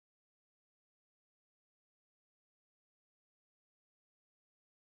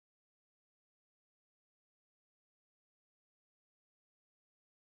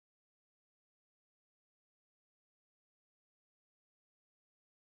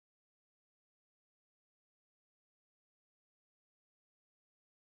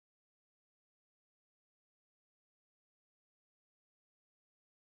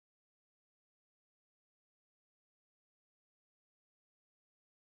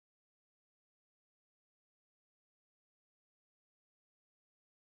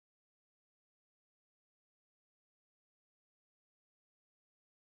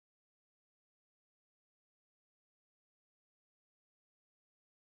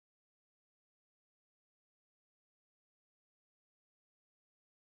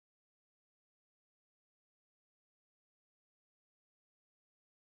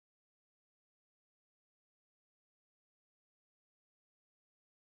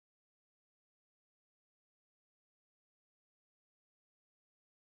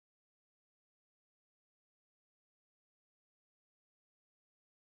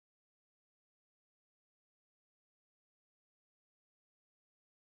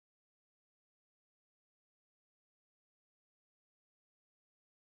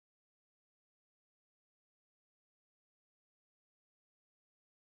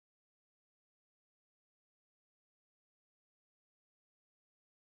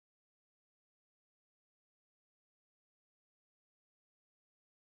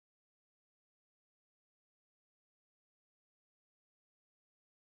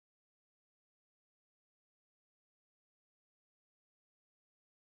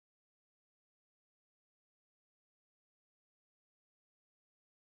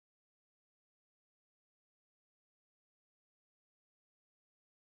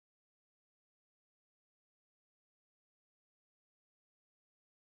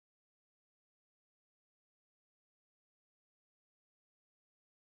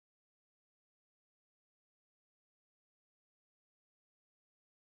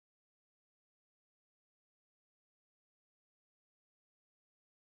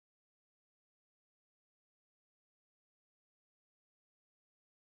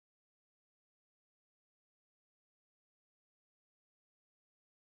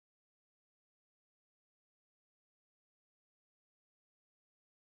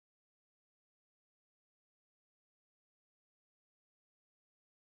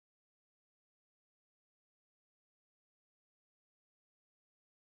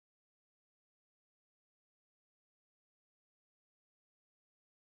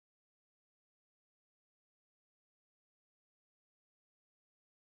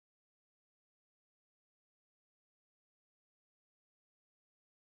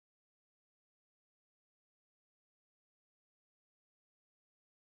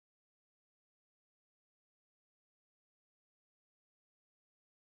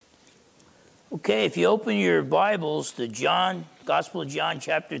Okay, if you open your Bibles to John, Gospel of John,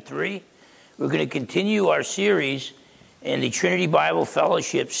 chapter 3, we're going to continue our series in the Trinity Bible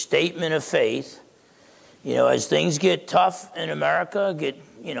Fellowship Statement of Faith. You know, as things get tough in America, get,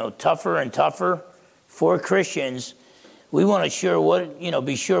 tougher and tougher for Christians, we want to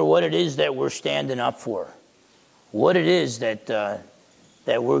be sure what it is that we're standing up for. What it is that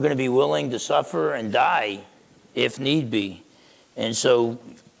we're going to be willing to suffer and die if need be. And so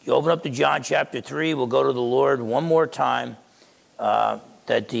you open up to John chapter 3. We'll go to the Lord one more time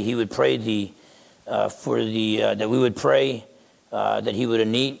that He would pray that we would pray that He would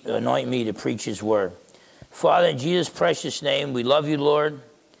anoint me to preach His word. Father, in Jesus' precious name, we love you, Lord,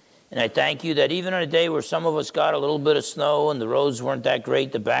 and I thank you that even on a day where some of us got a little bit of snow and the roads weren't that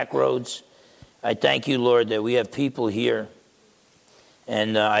great, the back roads, I thank you, Lord, that we have people here,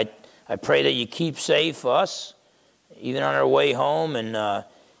 and I pray that you keep safe us, even on our way home, and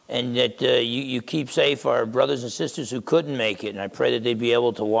that you keep safe our brothers and sisters who couldn't make it. And I pray that they'd be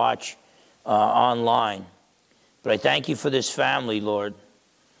able to watch online. But I thank you for this family, Lord.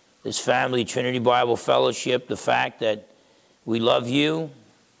 This family, Trinity Bible Fellowship, the fact that we love you,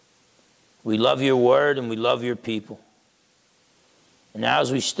 we love your word, and we love your people. And now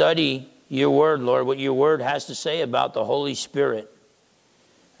as we study your word, Lord, what your word has to say about the Holy Spirit,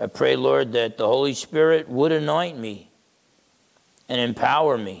 I pray, Lord, that the Holy Spirit would anoint me and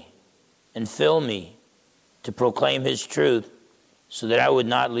empower me and fill me to proclaim his truth so that I would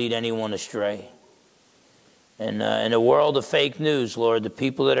not lead anyone astray. And in a world of fake news, Lord, the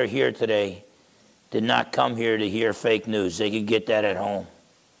people that are here today did not come here to hear fake news. They could get that at home.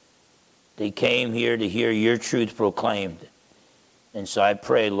 They came here to hear your truth proclaimed. And so I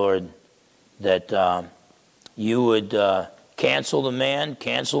pray, Lord, that you would cancel the man,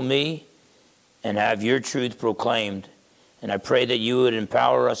 cancel me, and have your truth proclaimed. And I pray that you would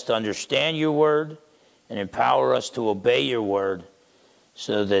empower us to understand your word and empower us to obey your word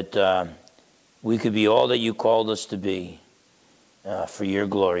so that we could be all that you called us to be for your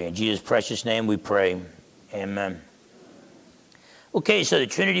glory. In Jesus' precious name we pray. Amen. Okay, so the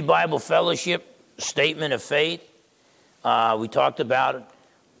Trinity Bible Fellowship Statement of Faith. We talked about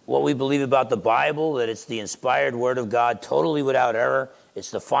what we believe about the Bible, that it's the inspired word of God, totally without error.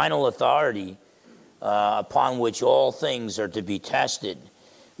 It's the final authority upon which all things are to be tested.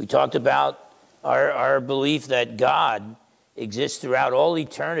 We talked about our belief that God exists throughout all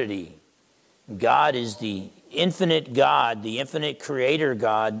eternity. God is the infinite God, the infinite creator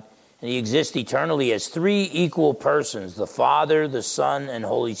God, and he exists eternally as three equal persons, the Father, the Son, and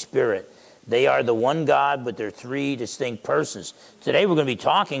Holy Spirit. They are the one God, but they're three distinct persons. Today we're going to be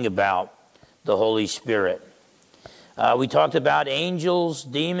talking about the Holy Spirit. We talked about angels,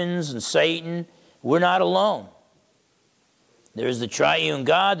 demons, and Satan. We're not alone. There's the triune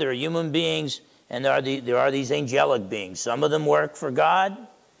God, there are human beings, and there are these angelic beings. Some of them work for God.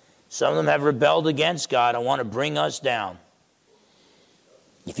 Some of them have rebelled against God and want to bring us down.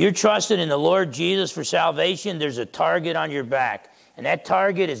 If you're trusted in the Lord Jesus for salvation, there's a target on your back. And that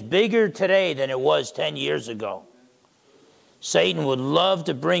target is bigger today than it was 10 years ago. Satan would love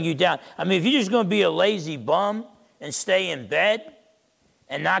to bring you down. I mean, if you're just going to be a lazy bum and stay in bed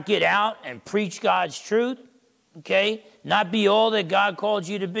and not get out and preach God's truth, okay, not be all that God called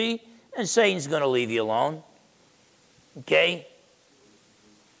you to be, then Satan's going to leave you alone, okay?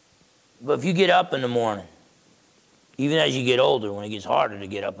 But if you get up in the morning, even as you get older, when it gets harder to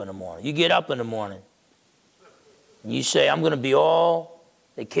get up in the morning, you get up in the morning and you say, I'm going to be all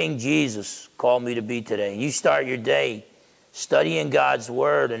that King Jesus called me to be today. And you start your day studying God's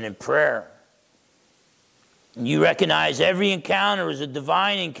word and in prayer. And you recognize every encounter is a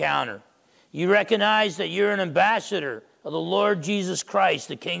divine encounter. You recognize that you're an ambassador of the Lord Jesus Christ,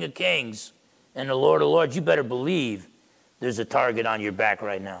 the King of Kings and the Lord of Lords. You better believe there's a target on your back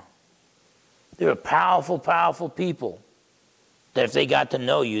right now. There are powerful, powerful people that if they got to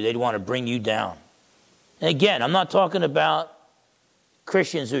know you, they'd want to bring you down. And again, I'm not talking about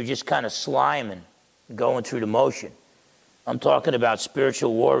Christians who are just kind of sliming, going through the motion. I'm talking about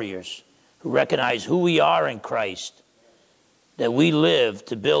spiritual warriors who recognize who we are in Christ, that we live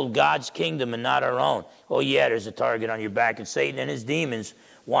to build God's kingdom and not our own. Oh yeah, there's a target on your back, and Satan and his demons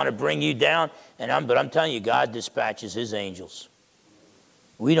want to bring you down. But I'm telling you, God dispatches his angels.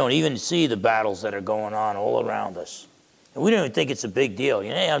 We don't even see the battles that are going on all around us. And we don't even think it's a big deal.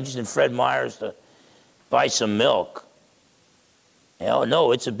 Hey, I'm just in Fred Meyer's to buy some milk.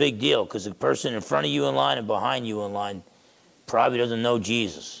 No, it's a big deal because the person in front of you in line and behind you in line probably doesn't know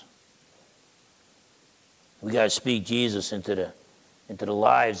Jesus. We got to speak Jesus into the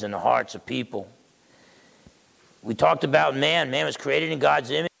lives and the hearts of people. We talked about man. Man was created in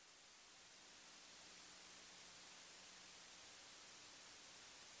God's image.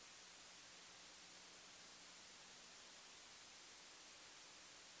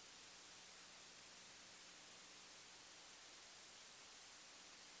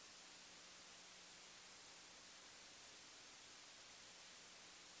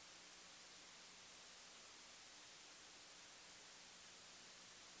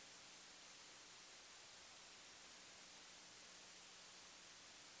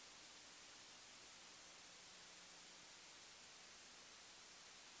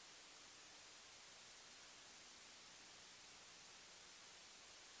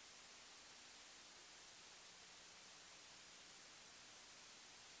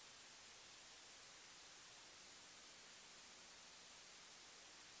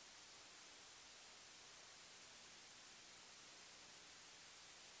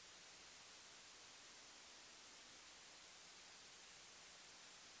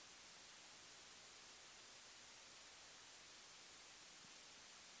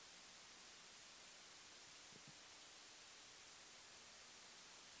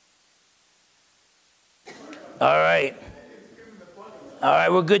 All right. All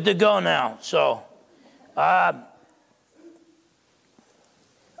right, we're good to go now. So, all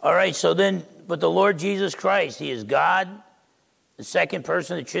right, so then, but the Lord Jesus Christ, he is God, the second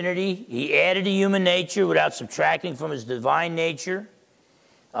person of the Trinity. He added a human nature without subtracting from his divine nature.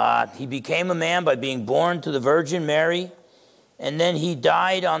 He became a man by being born to the Virgin Mary, and then he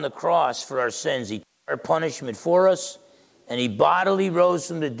died on the cross for our sins. He took our punishment for us, and he bodily rose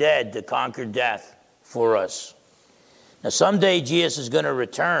from the dead to conquer death for us. Now, someday Jesus is going to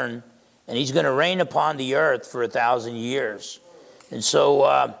return, and he's going to reign upon the earth for 1,000 years. And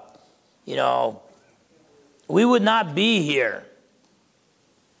so, we would not be here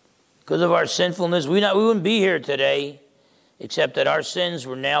because of our sinfulness. We wouldn't be here today, except that our sins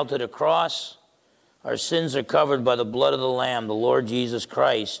were nailed to the cross. Our sins are covered by the blood of the Lamb, the Lord Jesus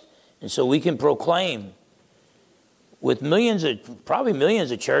Christ. And so we can proclaim with probably millions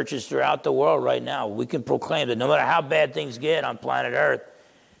of churches throughout the world right now, we can proclaim that no matter how bad things get on planet Earth,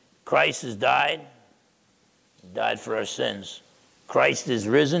 Christ has died. He died for our sins. Christ is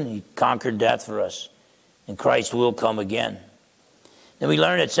risen. He conquered death for us. And Christ will come again. Then we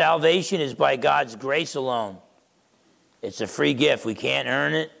learn that salvation is by God's grace alone. It's a free gift. We can't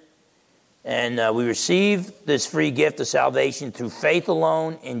earn it. And we receive this free gift of salvation through faith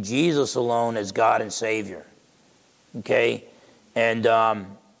alone in Jesus alone as God and Savior. Okay? And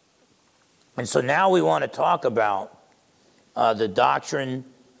so now we want to talk about the doctrine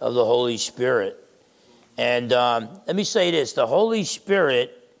of the Holy Spirit. And let me say this. The Holy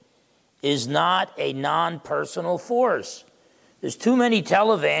Spirit is not a non-personal force. There's too many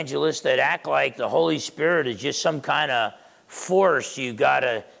televangelists that act like the Holy Spirit is just some kind of force you got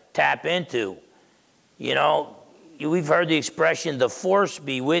to tap into. You know, we've heard the expression, the force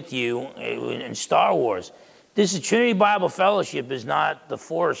be with you in Star Wars. This is Trinity Bible Fellowship is not the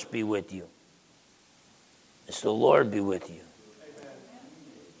force be with you. It's the Lord be with you.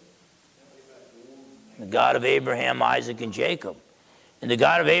 The God of Abraham, Isaac, and Jacob. And the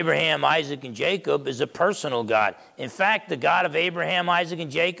God of Abraham, Isaac, and Jacob is a personal God. In fact, the God of Abraham, Isaac, and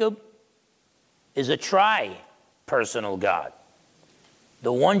Jacob is a tri-personal God.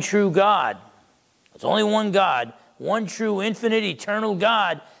 The one true God. It's only one God, one true, infinite, eternal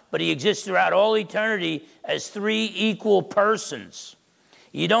God, but he exists throughout all eternity as three equal persons.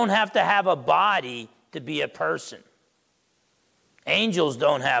 You don't have to have a body to be a person. Angels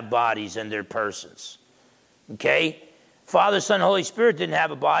don't have bodies and they're persons. Okay? Father, Son, Holy Spirit didn't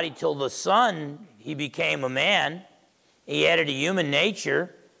have a body till the Son, he became a man. He added a human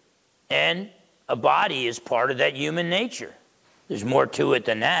nature, and a body is part of that human nature. There's more to it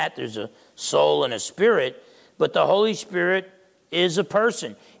than that. There's a soul and a spirit, but the Holy Spirit is a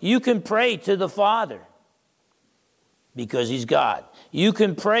person. You can pray to the Father because he's God. You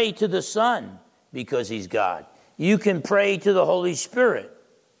can pray to the Son because he's God. You can pray to the Holy Spirit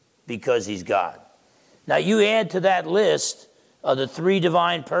because he's God. Now you add to that list of the three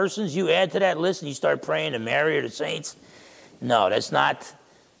divine persons, you add to that list and you start praying to Mary or the saints. No, that's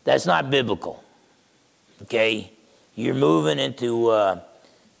not biblical. Okay? You're moving into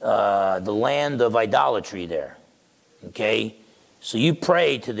the land of idolatry there. Okay? So you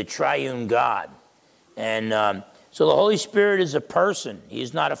pray to the triune God. And so the Holy Spirit is a person. He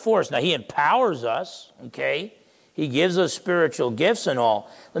is not a force. Now, he empowers us. Okay? He gives us spiritual gifts and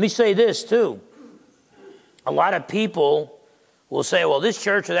all. Let me say this, too. A lot of people will say, well, this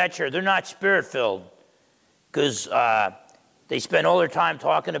church or that church, they're not spirit-filled because they spend all their time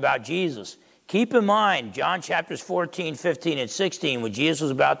talking about Jesus. Keep in mind, John chapters 14, 15, and 16, when Jesus was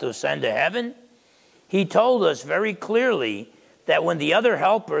about to ascend to heaven, he told us very clearly that when the other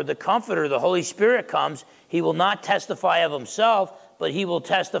helper, the comforter, the Holy Spirit comes, he will not testify of himself, but he will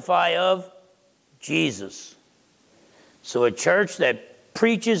testify of Jesus. So a church that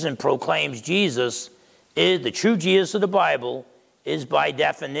preaches and proclaims Jesus, is the true Jesus of the Bible, is by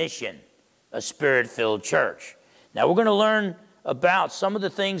definition a spirit-filled church. Now we're going to learn about some of the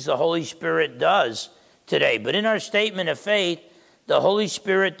things the Holy Spirit does today. But in our statement of faith, the Holy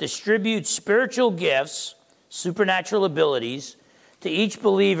Spirit distributes spiritual gifts, supernatural abilities, to each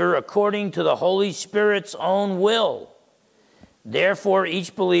believer according to the Holy Spirit's own will. Therefore,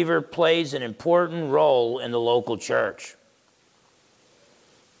 each believer plays an important role in the local church.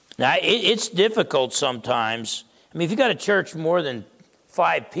 Now, it's difficult sometimes. I mean, if you got a church more than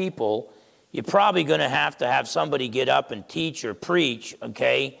 5 people, you're probably going to have somebody get up and teach or preach,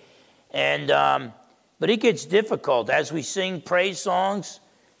 okay? But it gets difficult. As we sing praise songs,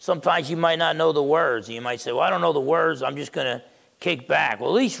 sometimes you might not know the words. And you might say, well, I don't know the words. I'm just going to kick back.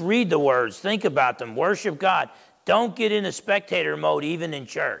 Well, at least read the words. Think about them. Worship God. Don't get in a spectator mode even in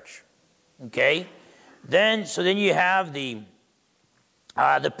church, okay? then you have the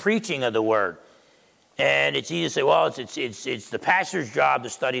preaching of the word. And it's easy to say, well, it's the pastor's job to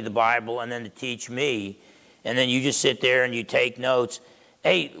study the Bible and then to teach me. And then you just sit there and you take notes.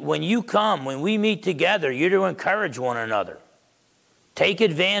 Hey, when we meet together, you're to encourage one another. Take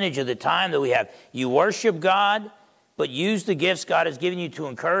advantage of the time that we have. You worship God, but use the gifts God has given you to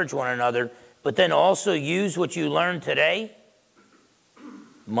encourage one another. But then also use what you learned today,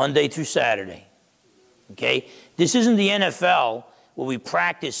 Monday through Saturday. Okay? This isn't the NFL where we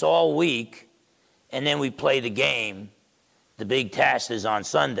practice all week and then we play the game. The big test is on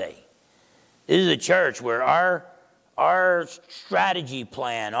Sunday. This is a church where our strategy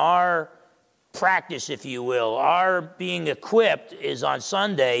plan, our practice, if you will, our being equipped is on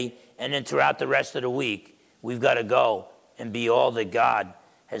Sunday, and then throughout the rest of the week, we've got to go and be all that God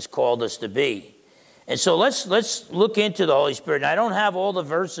has called us to be. And so let's look into the Holy Spirit. Now, I don't have all the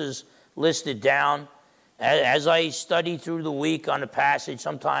verses listed down. As I study through the week on a passage,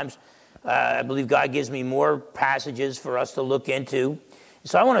 sometimes I believe God gives me more passages for us to look into.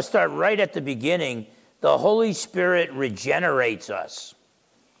 So I want to start right at the beginning. The Holy Spirit regenerates us.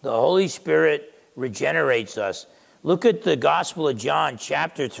 The Holy Spirit regenerates us. Look at the Gospel of John,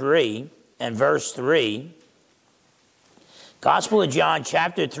 chapter 3 and verse 3. Gospel of John,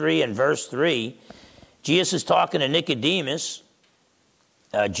 chapter 3 and verse 3. Jesus is talking to Nicodemus,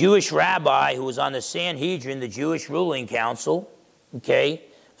 a Jewish rabbi who was on the Sanhedrin, the Jewish ruling council,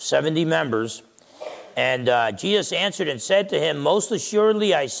 70 members. And Jesus answered and said to him, most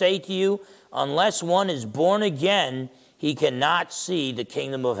assuredly I say to you, unless one is born again, he cannot see the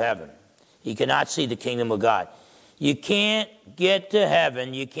kingdom of heaven. He cannot see the kingdom of God. You can't get to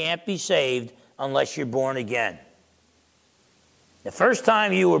heaven, you can't be saved unless you're born again. The first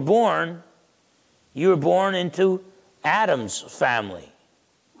time you were born into Adam's family.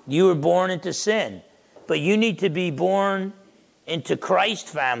 You were born into sin. But you need to be born into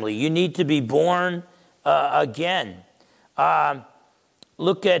Christ's family. You need to be born again.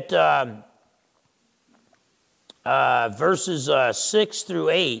 Look at verses 6 through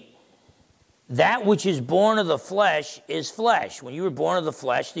 8. That which is born of the flesh is flesh. When you were born of the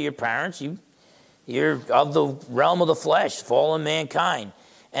flesh to your parents, you're of the realm of the flesh, fallen mankind.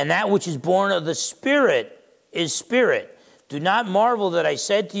 And that which is born of the Spirit is spirit. Do not marvel that I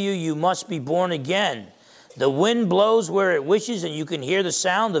said to you, you must be born again. The wind blows where it wishes, and you can hear the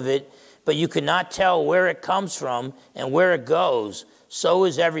sound of it, but you cannot tell where it comes from and where it goes. So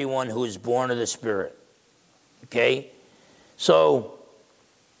is everyone who is born of the Spirit. Okay? So,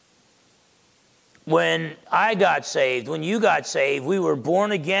 when I got saved, when you got saved, we were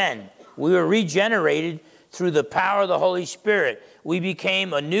born again. We were regenerated through the power of the Holy Spirit. We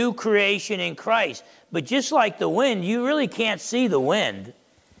became a new creation in Christ. But just like the wind, you really can't see the wind.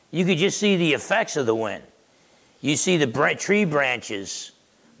 You could just see the effects of the wind. You see the tree branches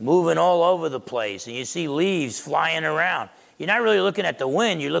moving all over the place, and you see leaves flying around. You're not really looking at the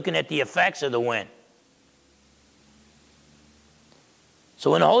wind, you're looking at the effects of the wind.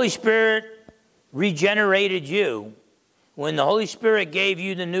 So when the Holy Spirit regenerated you, when the Holy Spirit gave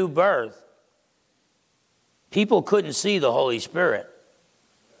you the new birth, people couldn't see the Holy Spirit.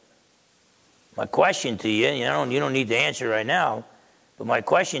 My question to you, you don't need to answer right now, but my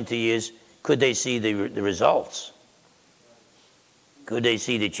question to you is, could they see the results? Could they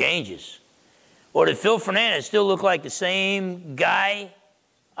see the changes? Or did Phil Fernandez still look like the same guy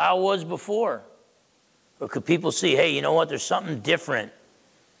I was before? Or could people see, hey, you know what, there's something different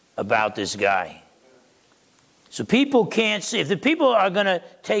about this guy? So people can't see. If the people are going to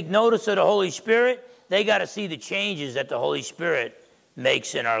take notice of the Holy Spirit, they got to see the changes that the Holy Spirit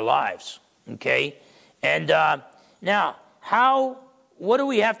makes in our lives. Okay? And now, what do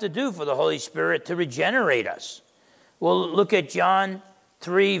we have to do for the Holy Spirit to regenerate us? Well, look at John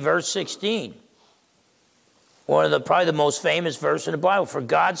 3, verse 16. Probably the most famous verse in the Bible. For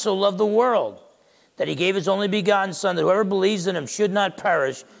God so loved the world that he gave his only begotten Son, that whoever believes in him should not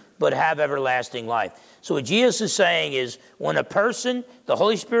perish, but have everlasting life. So what Jesus is saying is, when a person, the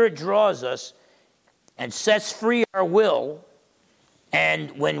Holy Spirit draws us and sets free our will,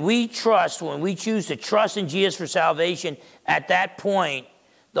 and when we choose to trust in Jesus for salvation, at that point,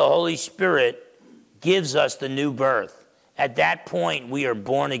 the Holy Spirit gives us the new birth. At that point, we are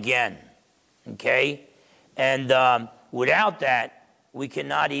born again. Okay? And without that, we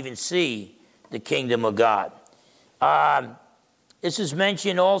cannot even see the kingdom of God. This is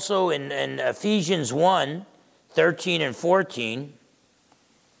mentioned also in Ephesians 1, 13 and 14.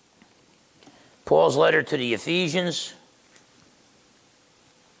 Paul's letter to the Ephesians.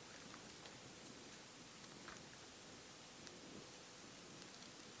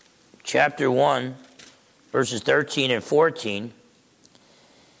 Chapter 1, verses 13 and 14.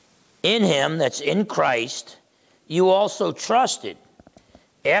 In him, that's in Christ, you also trusted,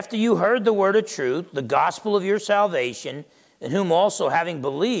 after you heard the word of truth, the gospel of your salvation, in whom also, having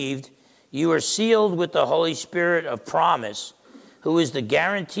believed, you are sealed with the Holy Spirit of promise, who is the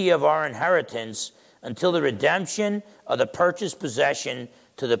guarantee of our inheritance until the redemption of the purchased possession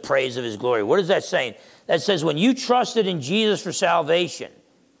to the praise of his glory. What is that saying? That says when you trusted in Jesus for salvation,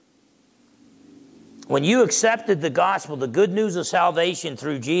 when you accepted the gospel, the good news of salvation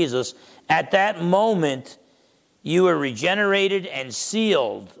through Jesus, at that moment, you were regenerated and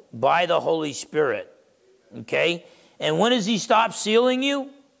sealed by the Holy Spirit. Okay? And when does he stop sealing you?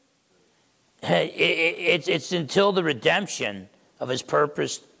 It's until the redemption of his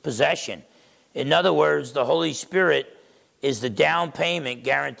purposed possession. In other words, the Holy Spirit is the down payment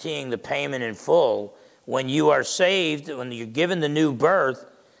guaranteeing the payment in full. When you are saved, when you're given the new birth,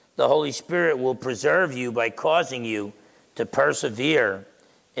 the Holy Spirit will preserve you by causing you to persevere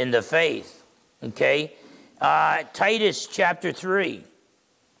in the faith. Okay? Titus chapter 3.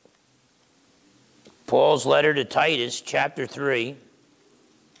 Paul's letter to Titus chapter 3.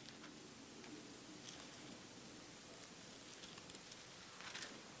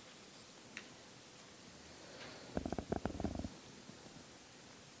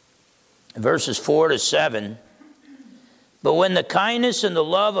 Verses 4 to 7. But when the kindness and the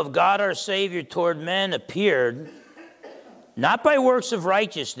love of God our Savior toward men appeared, not by works of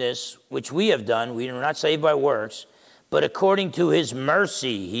righteousness, which we have done, we are not saved by works, but according to his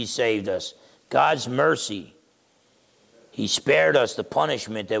mercy he saved us. God's mercy. He spared us the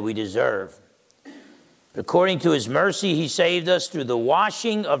punishment that we deserve. But according to his mercy he saved us through the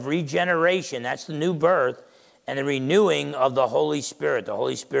washing of regeneration, that's the new birth, and the renewing of the Holy Spirit. The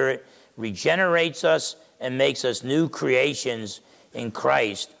Holy Spirit regenerates us and makes us new creations in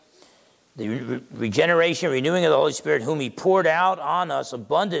Christ. The regeneration, renewing of the Holy Spirit, whom he poured out on us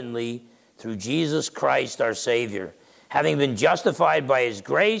abundantly through Jesus Christ our Savior. Having been justified by his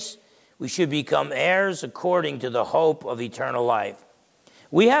grace, we should become heirs according to the hope of eternal life.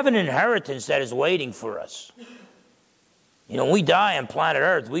 We have an inheritance that is waiting for us. You know, when we die on planet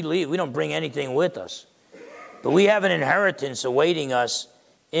Earth, we leave. We don't bring anything with us. But we have an inheritance awaiting us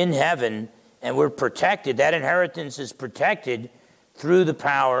in heaven, and we're protected. That inheritance is protected through the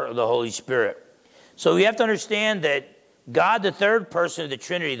power of the Holy Spirit. So we have to understand that God, the third person of the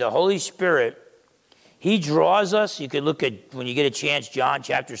Trinity, the Holy Spirit, he draws us. You could look at, when you get a chance, John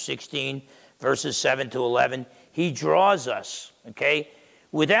chapter 16, verses 7 to 11. He draws us, okay?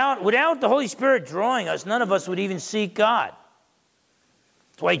 Without the Holy Spirit drawing us, none of us would even seek God.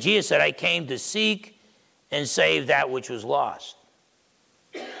 That's why Jesus said, I came to seek and save that which was lost.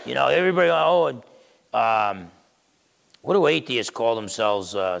 You know, everybody, what do atheists call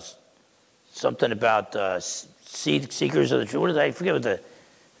themselves? Something about seekers of the truth. What is that? I forget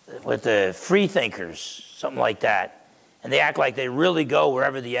what the free thinkers, something like that. And they act like they really go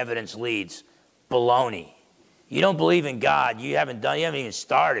wherever the evidence leads. Baloney. You don't believe in God. You haven't even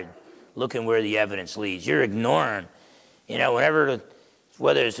started looking where the evidence leads. You're ignoring, you know,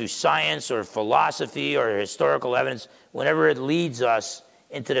 whether it's through science or philosophy or historical evidence, whenever it leads us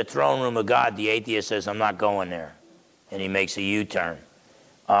into the throne room of God, the atheist says, I'm not going there. And he makes a U-turn.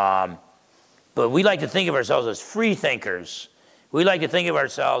 But we like to think of ourselves as free thinkers. We like to think of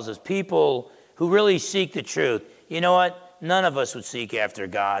ourselves as people who really seek the truth. You know what? None of us would seek after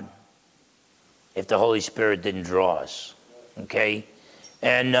God if the Holy Spirit didn't draw us. Okay?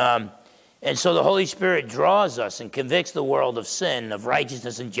 And so the Holy Spirit draws us and convicts the world of sin, of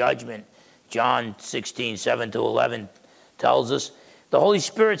righteousness and judgment. John 16, 7 to 11 tells us the Holy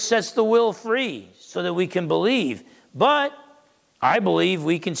Spirit sets the will free so that we can believe. But I believe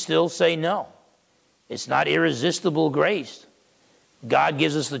we can still say no. It's not irresistible grace. God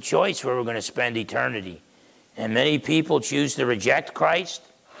gives us the choice where we're going to spend eternity. And many people choose to reject Christ.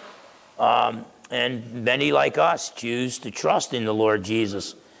 And many like us choose to trust in the Lord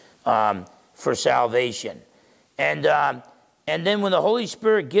Jesus for salvation. And then when the Holy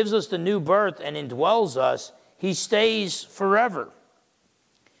Spirit gives us the new birth and indwells us, he stays forever.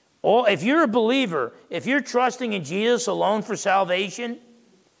 If you're a believer, if you're trusting in Jesus alone for salvation,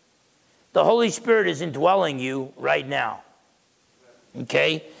 the Holy Spirit is indwelling you right now.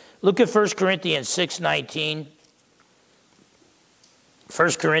 Okay? Look at 1 Corinthians 6:19. 1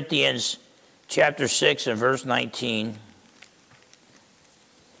 Corinthians chapter 6 and verse 19.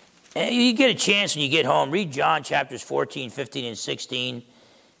 And you get a chance when you get home, read John chapters 14, 15, and 16.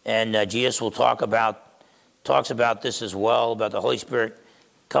 And Jesus will talks about this as well, about the Holy Spirit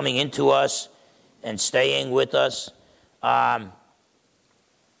coming into us and staying with us.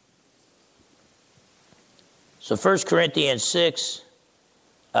 So 1 Corinthians 6,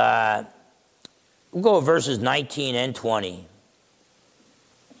 we'll go with verses 19 and 20.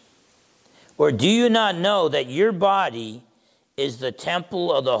 Or do you not know that your body is the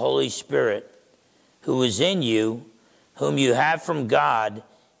temple of the Holy Spirit, who is in you, whom you have from God,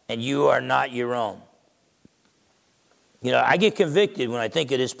 and you are not your own? You know, I get convicted when I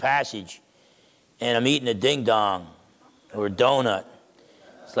think of this passage and I'm eating a ding-dong or a donut.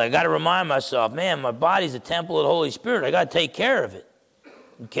 It's like I got to remind myself, man, my body's a temple of the Holy Spirit. I got to take care of it,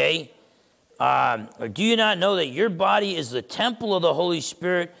 okay? Or do you not know that your body is the temple of the Holy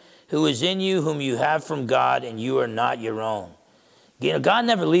Spirit who is in you, whom you have from God, and you are not your own? You know, God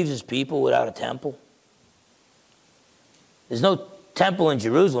never leaves his people without a temple. There's no temple in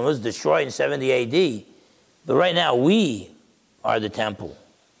Jerusalem. It was destroyed in 70 A.D., but right now, we are the temple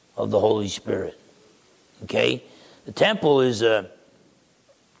of the Holy Spirit, okay? The temple is a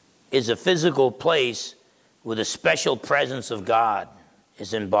physical place where the special presence of God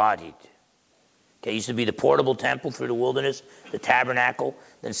is embodied. Okay, it used to be the portable temple through the wilderness, the tabernacle.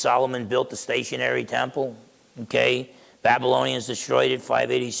 Then Solomon built the stationary temple, okay? Babylonians destroyed it,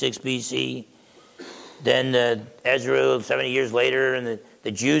 586 B.C. Then Ezra, 70 years later, and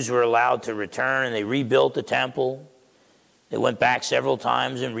the Jews were allowed to return, and they rebuilt the temple. They went back several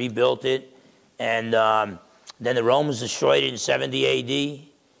times and rebuilt it. And then the Romans destroyed it in 70 A.D.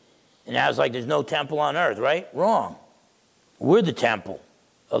 And now it's like there's no temple on earth, right? Wrong. We're the temple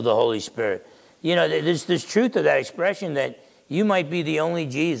of the Holy Spirit. You know, there's truth to that expression that you might be the only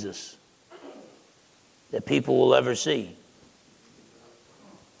Jesus that people will ever see.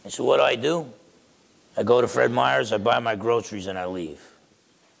 And so what do? I go to Fred Meyer's, I buy my groceries, and I leave.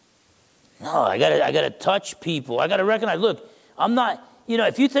 No, I gotta touch people. I gotta recognize, look, I'm not, you know,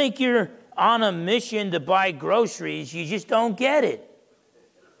 if you think you're on a mission to buy groceries, you just don't get it.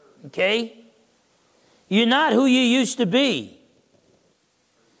 Okay? You're not who you used to be.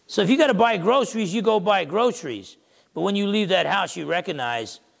 So if you gotta buy groceries, you go buy groceries. But when you leave that house, you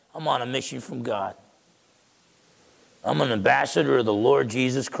recognize, I'm on a mission from God. I'm an ambassador of the Lord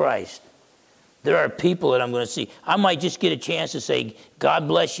Jesus Christ. There are people that I'm going to see. I might just get a chance to say, God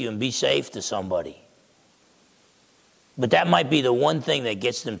bless you and be safe to somebody. But that might be the one thing that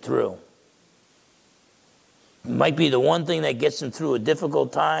gets them through. It might be the one thing that gets them through a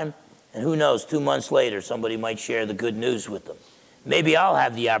difficult time. And who knows, 2 months later, somebody might share the good news with them. Maybe I'll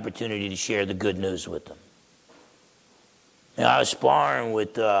have the opportunity to share the good news with them. You know, I was sparring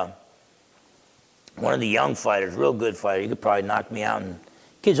with one of the young fighters, real good fighter. He could probably knock me out in...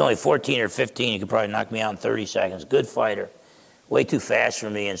 Kid's only 14 or 15. He could probably knock me out in 30 seconds. Good fighter. Way too fast for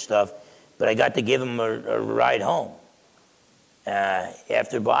me and stuff. But I got to give him a ride home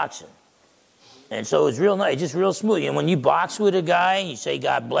after boxing. And so it was real nice, just real smooth. And when you box with a guy and you say,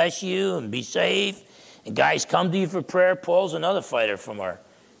 God bless you and be safe, and guys come to you for prayer, Paul's another fighter from our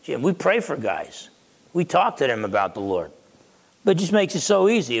gym. We pray for guys. We talk to them about the Lord. But it just makes it so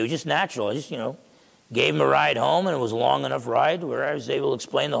easy. It was just natural. I just, gave him a ride home, and it was a long enough ride where I was able to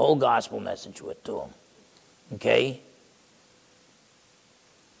explain the whole gospel message to him. Okay?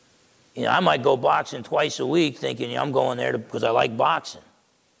 I might go boxing twice a week thinking I'm going there because I like boxing.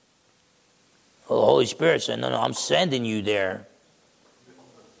 Well, the Holy Spirit said, no, I'm sending you there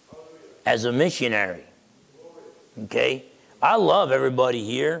as a missionary. Okay? I love everybody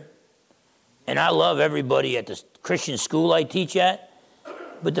here, and I love everybody at the Christian school I teach at,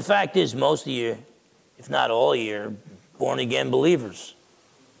 but the fact is most of you, if not all of you, are born-again believers.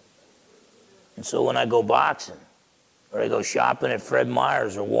 And so when I go boxing, or I go shopping at Fred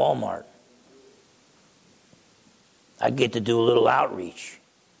Meyer's or Walmart, I get to do a little outreach.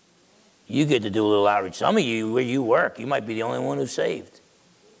 You get to do a little outreach. Some of you, where you work, you might be the only one who's saved.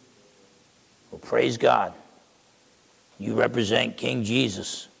 Well, praise God. You represent King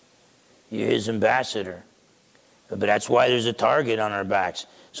Jesus. You're his ambassador. But that's why there's a target on our backs.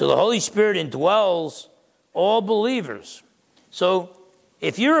 So the Holy Spirit indwells all believers. So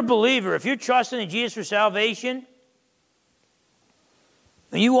if you're a believer, if you're trusting in Jesus for salvation,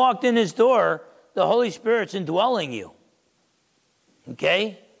 when you walked in this door, the Holy Spirit's indwelling you.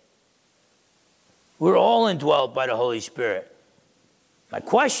 Okay? We're all indwelt by the Holy Spirit. My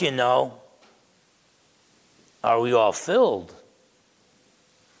question, though, are we all filled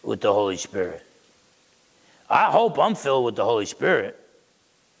with the Holy Spirit? I hope I'm filled with the Holy Spirit,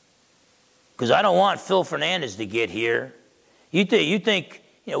 because I don't want Phil Fernandez to get here. You think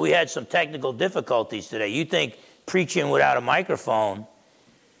we had some technical difficulties today. You think preaching without a microphone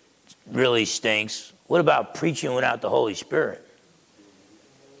really stinks. What about preaching without the Holy Spirit?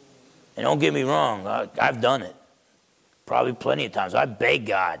 And don't get me wrong, I've done it. Probably plenty of times. I beg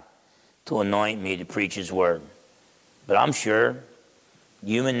God to anoint me to preach his word. But I'm sure,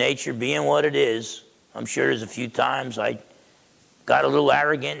 human nature being what it is, I'm sure there's a few times I got a little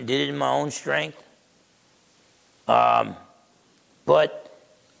arrogant and did it in my own strength. But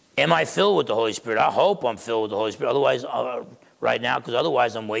am I filled with the Holy Spirit? I hope I'm filled with the Holy Spirit. Otherwise, right now, because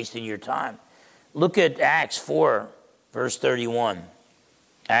otherwise I'm wasting your time. Look at Acts 4, verse 31.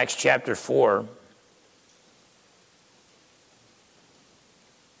 Acts chapter 4.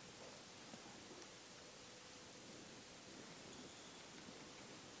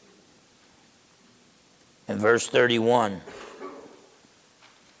 And verse 31.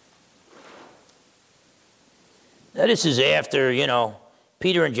 Now this is after,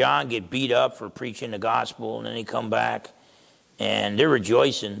 Peter and John get beat up for preaching the gospel, and then they come back, and they're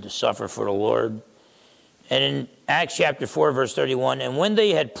rejoicing to suffer for the Lord. And in Acts chapter 4, verse 31, and when they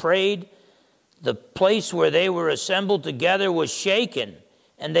had prayed, the place where they were assembled together was shaken,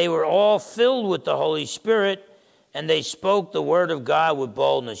 and they were all filled with the Holy Spirit, and they spoke the word of God with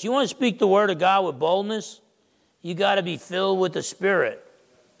boldness. You want to speak the word of God with boldness? You got to be filled with the Spirit,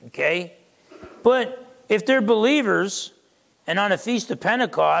 okay? But if they're believers, and on the Feast of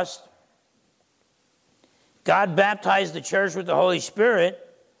Pentecost, God baptized the church with the Holy Spirit,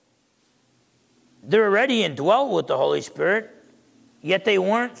 they're already indwelt with the Holy Spirit, yet they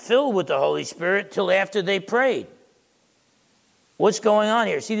weren't filled with the Holy Spirit till after they prayed. What's going on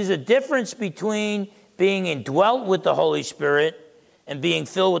here? See, there's a difference between being indwelt with the Holy Spirit and being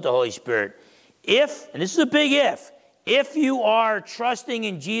filled with the Holy Spirit. If, and this is a big if you are trusting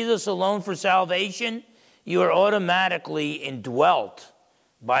in Jesus alone for salvation, you are automatically indwelt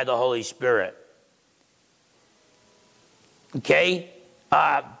by the Holy Spirit. Okay?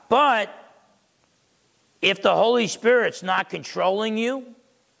 But if the Holy Spirit's not controlling you,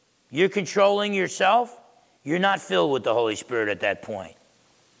 you're controlling yourself, you're not filled with the Holy Spirit at that point.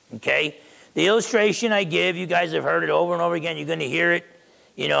 Okay? The illustration I give, you guys have heard it over and over again. You're going to hear it.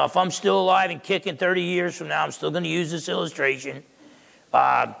 If I'm still alive and kicking 30 years from now, I'm still going to use this illustration.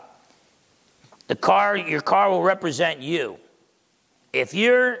 Your car will represent you. If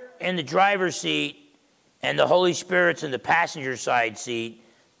you're in the driver's seat and the Holy Spirit's in the passenger side seat,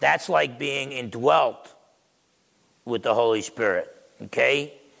 that's like being indwelt with the Holy Spirit,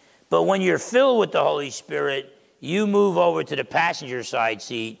 okay? But when you're filled with the Holy Spirit, you move over to the passenger side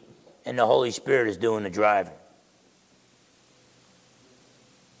seat and the Holy Spirit is doing the driving.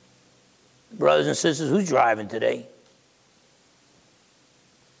 Brothers and sisters, who's driving today?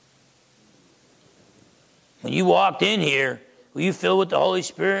 When you walked in here, were you filled with the Holy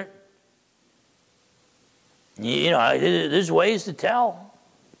Spirit? There's ways to tell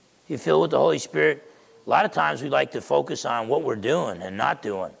if you're filled with the Holy Spirit. A lot of times we like to focus on what we're doing and not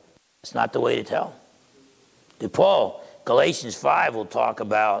doing. It's not the way to tell. Paul, Galatians 5 will talk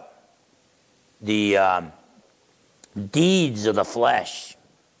about the deeds of the flesh.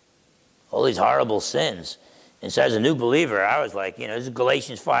 All these horrible sins. And so as a new believer, I was like, this is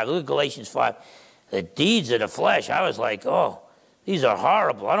Galatians 5. Look at Galatians 5. The deeds of the flesh. I was like, oh, these are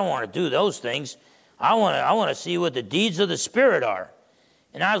horrible. I don't want to do those things. I want to see what the deeds of the Spirit are.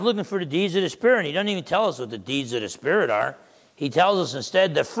 And I was looking for the deeds of the Spirit, and he doesn't even tell us what the deeds of the Spirit are. He tells us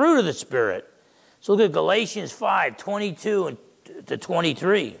instead the fruit of the Spirit. So look at Galatians 5, 22 to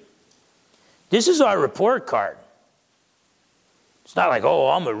 23. This is our report card. It's not like, oh,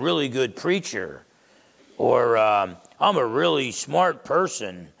 I'm a really good preacher, or I'm a really smart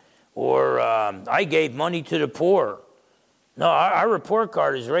person, or I gave money to the poor. No, our report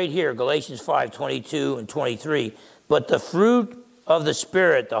card is right here, Galatians 5, 22 and 23. But the fruit of the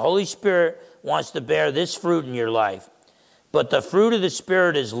Spirit, the Holy Spirit wants to bear this fruit in your life. But the fruit of the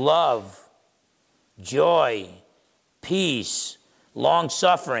Spirit is love, joy, peace,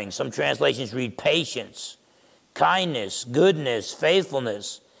 long-suffering. Some translations read patience, kindness, goodness,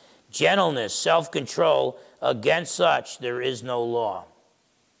 faithfulness, gentleness, self-control. Against such there is no law.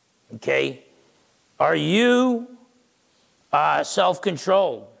 Okay? Are you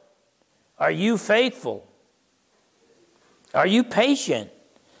self-controlled? Are you faithful? Are you patient?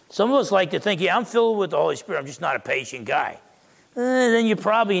 Some of us like to think, I'm filled with the Holy Spirit. I'm just not a patient guy. Then you're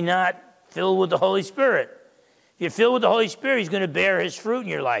probably not filled with the Holy Spirit. If you're filled with the Holy Spirit, he's going to bear his fruit in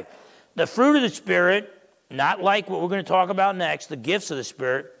your life. The fruit of the Spirit, not like what we're going to talk about next, the gifts of the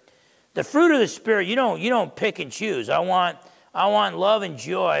Spirit. The fruit of the Spirit, you don't pick and choose. I want love and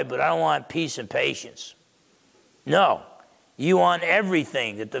joy, but I don't want peace and patience. No. You want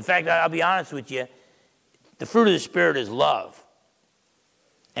everything. The fact that, I'll be honest with you, the fruit of the Spirit is love.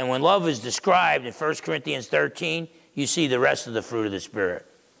 And when love is described in 1 Corinthians 13, you see the rest of the fruit of the Spirit.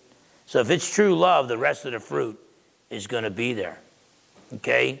 So if it's true love, the rest of the fruit is going to be there.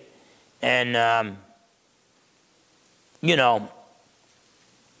 Okay? And, you know,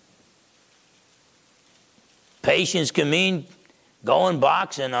 patience can mean going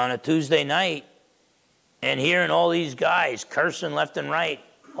boxing on a Tuesday night and hearing all these guys cursing left and right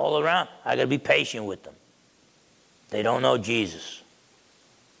all around. I got to be patient with them. They don't know Jesus.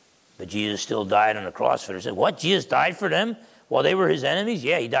 But Jesus still died on the cross for them. I said, what? Jesus died for them while they were his enemies?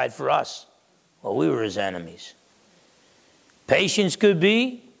 Yeah, he died for us while we were his enemies. Patience could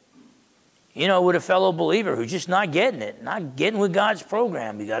be, you know, with a fellow believer who's just not getting it, not getting with God's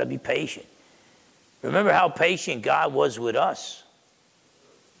program. You got to be patient. Remember how patient God was with us.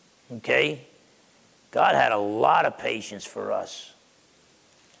 Okay? God had a lot of patience for us.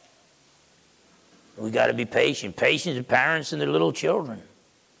 We got to be patient. Patience with parents and their little children.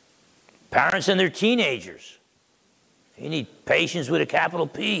 Parents and their teenagers. You need patience with a capital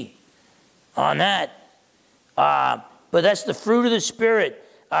P on that. But that's the fruit of the Spirit.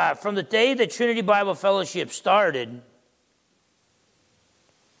 From the day that Trinity Bible Fellowship started,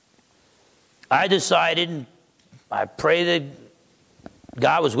 I decided, and I pray that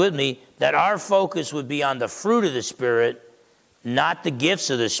God was with me, that our focus would be on the fruit of the Spirit, not the gifts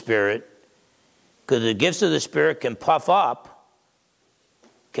of the Spirit, because the gifts of the Spirit can puff up,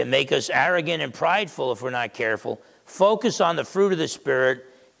 can make us arrogant and prideful if we're not careful. Focus on the fruit of the Spirit,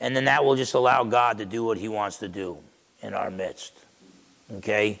 and then that will just allow God to do what he wants to do in our midst.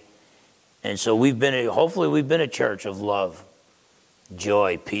 Okay? And so hopefully we've been a church of love,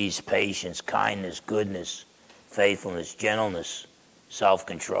 joy, peace, patience, kindness, goodness, faithfulness, gentleness,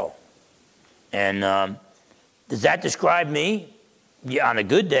 self-control. And does that describe me? Yeah, on a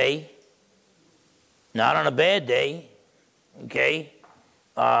good day, not on a bad day. Okay?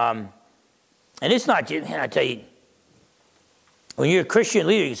 And it's not, man, I tell you, when you're a Christian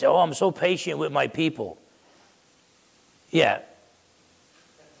leader, you say, oh, I'm so patient with my people. Yeah.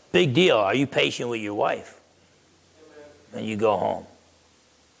 Big deal. Are you patient with your wife? And you go home.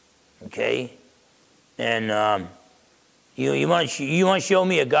 Okay? And you want to show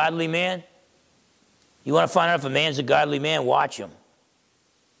me a godly man? You want to find out if a man's a godly man? Watch him.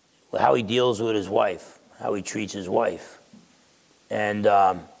 How he deals with his wife. How he treats his wife. And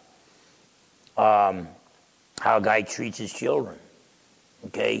how a guy treats his children.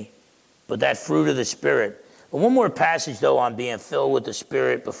 Okay? But that fruit of the Spirit. But one more passage, though, on being filled with the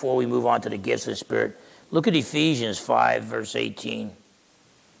Spirit before we move on to the gifts of the Spirit. Look at Ephesians 5, verse 18.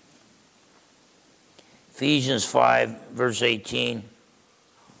 Ephesians 5, verse 18.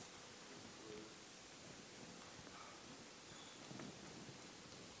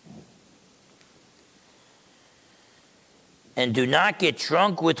 And do not get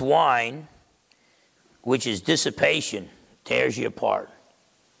drunk with wine, which is dissipation, tears you apart.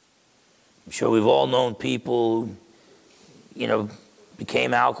 I'm sure we've all known people who, you know,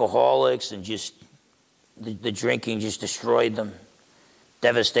 became alcoholics and just, the drinking just destroyed them,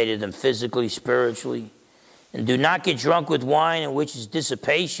 devastated them physically, spiritually. And do not get drunk with wine, in which is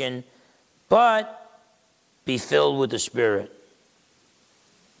dissipation, but be filled with the Spirit.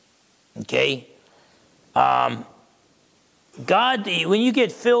 Okay? God, when you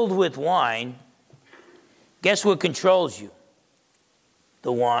get filled with wine, guess what controls you?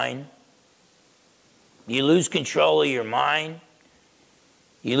 The wine. You lose control of your mind.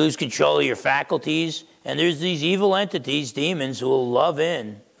 You lose control of your faculties. And there's these evil entities, demons, who love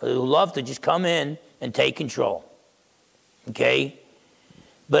to just come in and take control. Okay?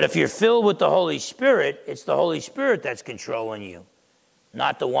 But if you're filled with the Holy Spirit, it's the Holy Spirit that's controlling you,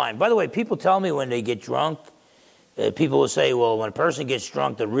 not the wine. By the way, people tell me when they get drunk, people will say, well, when a person gets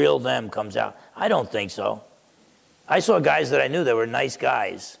drunk, the real them comes out. I don't think so. I saw guys that I knew that were nice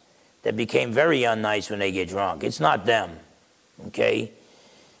guys that became very unnice when they get drunk. It's not them. Okay?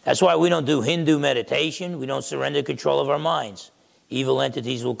 That's why we don't do Hindu meditation. We don't surrender control of our minds. Evil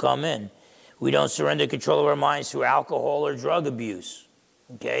entities will come in. We don't surrender control of our minds through alcohol or drug abuse.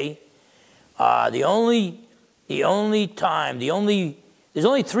 Okay? There's only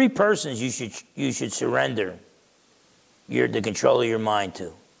three persons you should surrender the control of your mind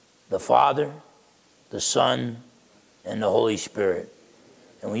to. The Father, the Son, and the Holy Spirit.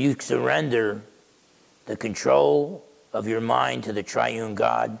 And when you surrender the control of your mind to the triune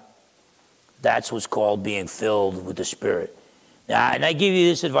God, that's what's called being filled with the Spirit. Now, and I give you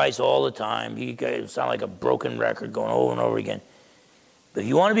this advice all the time. You guys sound like a broken record going over and over again. But if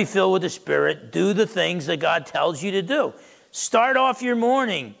you want to be filled with the Spirit, do the things that God tells you to do. Start off your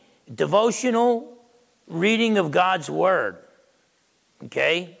morning, devotional reading of God's Word.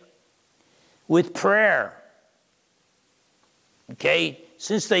 Okay? With prayer. Okay?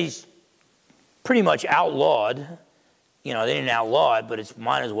 Since they pretty much outlawed You know, they didn't outlaw it, but it's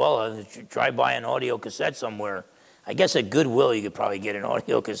might as well try buy an audio cassette somewhere. I guess at Goodwill you could probably get an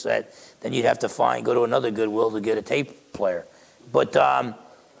audio cassette. Then you'd have to go to another Goodwill to get a tape player. But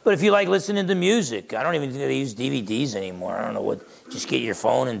if you like listening to music, I don't even think they use DVDs anymore. I don't know what. Just get your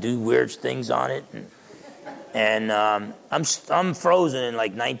phone and do weird things on it. And I'm frozen in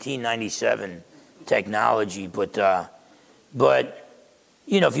like 1997 technology. But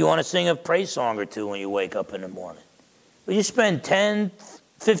you know, if you want to sing a praise song or two when you wake up in the morning, but you spend 10,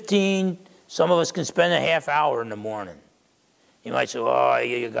 15. Some of us can spend a half hour in the morning. You might say, oh,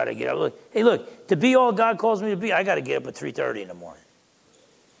 you got to get up. Look, to be all God calls me to be, I got to get up at 3:30 in the morning.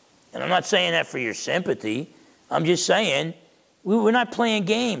 And I'm not saying that for your sympathy. I'm just saying, we're not playing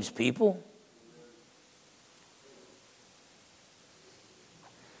games, people.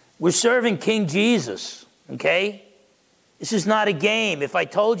 We're serving King Jesus, okay? This is not a game. If I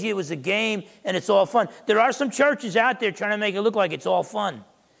told you it was a game and it's all fun. There are some churches out there trying to make it look like it's all fun.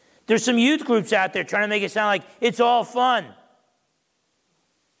 There's some youth groups out there trying to make it sound like it's all fun.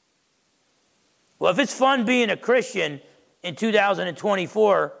 Well, if it's fun being a Christian in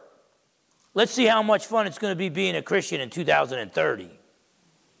 2024, let's see how much fun it's going to be being a Christian in 2030.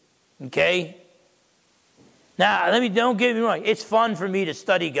 Okay? Now, don't get me wrong. It's fun for me to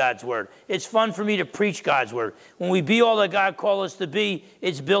study God's Word. It's fun for me to preach God's Word. When we be all that God called us to be,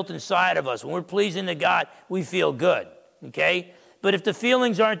 it's built inside of us. When we're pleasing to God, we feel good. Okay? But if the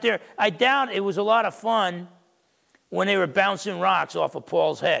feelings aren't there, I doubt it was a lot of fun when they were bouncing rocks off of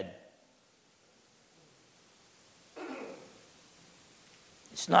Paul's head.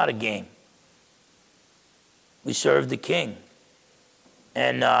 It's not a game. We serve the King.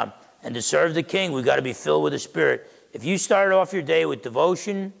 And to serve the King, we've got to be filled with the Spirit. If you start off your day with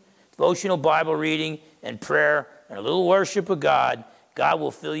devotional Bible reading and prayer and a little worship of God, God will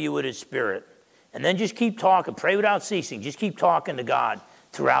fill you with His Spirit. And then just keep talking. Pray without ceasing. Just keep talking to God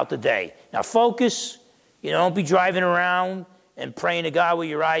throughout the day. Now focus. You know, don't be driving around and praying to God with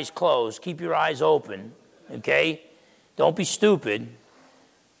your eyes closed. Keep your eyes open. Okay? Don't be stupid.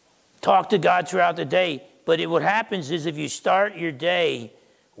 Talk to God throughout the day. But what happens is if you start your day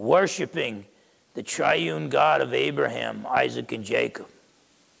worshiping the triune God of Abraham, Isaac, and Jacob,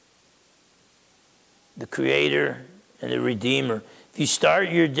 the Creator and the Redeemer, if you start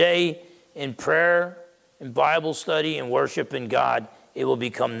your day in prayer, in Bible study, and worship in God, it will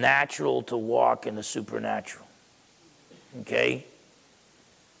become natural to walk in the supernatural. Okay?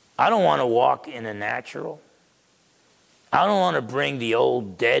 I don't want to walk in the natural. I don't want to bring the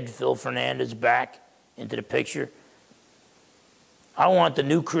old dead Phil Fernandez back into the picture. I want the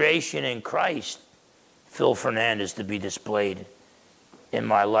new creation in Christ, Phil Fernandez, to be displayed in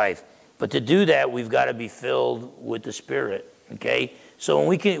my life. But to do that, we've got to be filled with the Spirit. Okay? So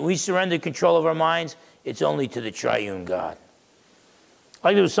when we surrender control of our minds, it's only to the triune God.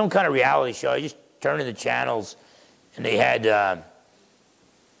 Like there was some kind of reality show. I just turned to the channels, and they had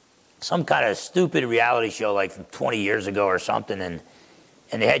some kind of stupid reality show like from 20 years ago or something. And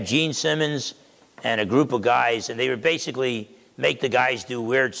they had Gene Simmons and a group of guys, and they would basically make the guys do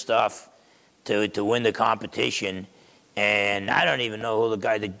weird stuff to win the competition. And I don't even know who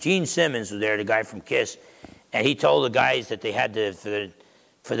the Gene Simmons was there, the guy from Kiss. And he told the guys that they had to,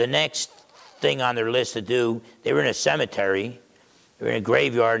 for the next thing on their list to do, they were in a cemetery, they were in a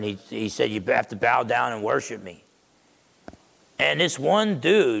graveyard, and he said, you have to bow down and worship me. And this one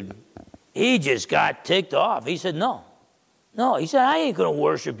dude, he just got ticked off. He said, no. He said, I ain't going to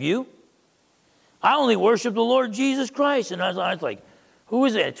worship you. I only worship the Lord Jesus Christ. And I was like, who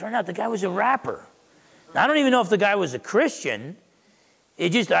is it? It turned out the guy was a rapper. Now, I don't even know if the guy was a Christian.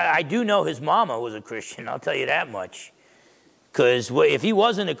 I do know his mama was a Christian, I'll tell you that much. Because if he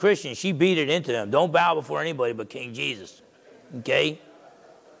wasn't a Christian, she beat it into him. Don't bow before anybody but King Jesus. Okay?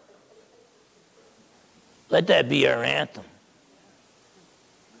 Let that be our anthem.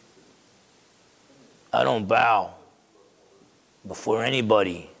 I don't bow before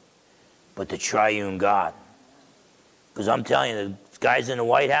anybody but the triune God. Because I'm telling you, the guys in the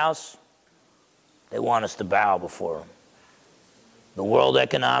White House, they want us to bow before them. The World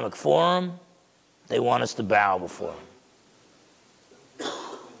Economic Forum, they want us to bow before them.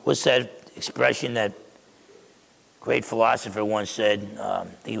 What's that expression that great philosopher once said?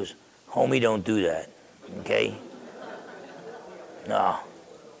 He was, homie, don't do that. Okay? No.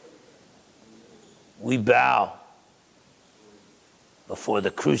 We bow before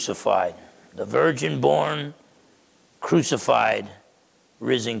the crucified, the virgin-born, crucified,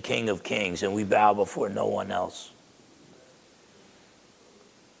 risen King of Kings, and we bow before no one else.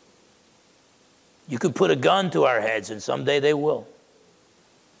 You could put a gun to our heads, and someday they will.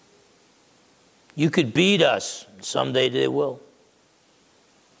 You could beat us. Someday they will.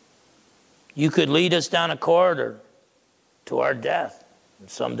 You could lead us down a corridor to our death. And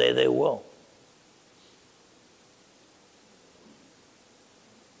someday they will.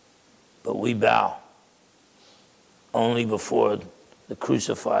 But we bow only before the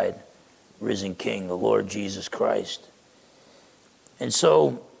crucified, risen King, the Lord Jesus Christ. And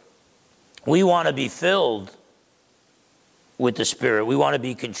so we want to be filled with the Spirit. We want to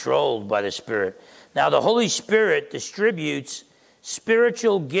be controlled by the Spirit. Now, the Holy Spirit distributes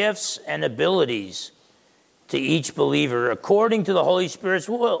spiritual gifts and abilities to each believer according to the Holy Spirit's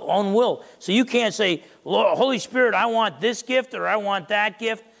own will. So you can't say, Lord, Holy Spirit, I want this gift or I want that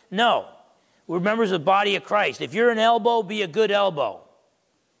gift. No. We're members of the body of Christ. If you're an elbow, be a good elbow.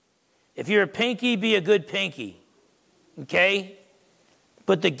 If you're a pinky, be a good pinky. Okay?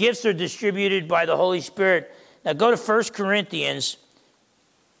 But the gifts are distributed by the Holy Spirit. Now go to 1 Corinthians.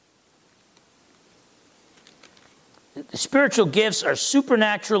 The spiritual gifts are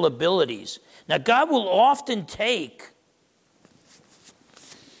supernatural abilities. Now God will often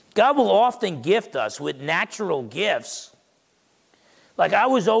gift us with natural gifts. Like I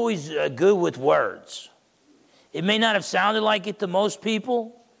was always good with words. It may not have sounded like it to most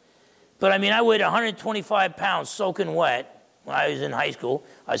people, but I mean, I weighed 125 pounds soaking wet when I was in high school.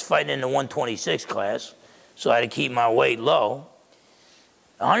 I was fighting in the 126 class, so I had to keep my weight low.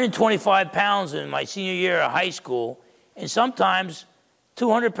 125 pounds in my senior year of high school, and sometimes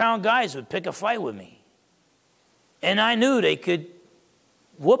 200-pound guys would pick a fight with me. And I knew they could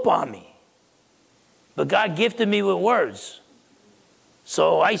whoop on me. But God gifted me with words.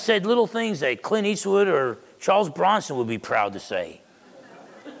 So I said little things that Clint Eastwood or Charles Bronson would be proud to say.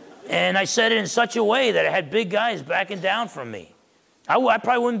 And I said it in such a way that I had big guys backing down from me. I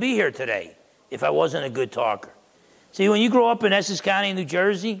probably wouldn't be here today if I wasn't a good talker. See, when you grow up in Essex County, New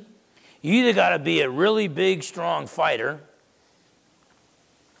Jersey, you either got to be a really big, strong fighter.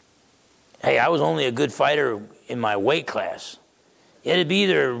 Hey, I was only a good fighter in my weight class. You had to be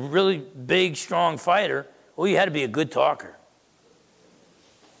either a really big, strong fighter, or you had to be a good talker.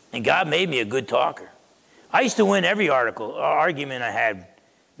 And God made me a good talker. I used to win every argument I had,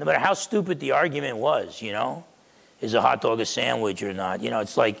 no matter how stupid the argument was, you know. Is a hot dog a sandwich or not? You know,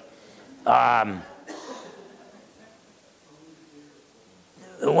 it's like, when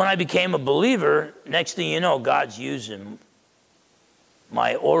I became a believer, next thing you know, God's using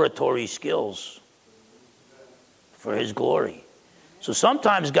my oratory skills for his glory. So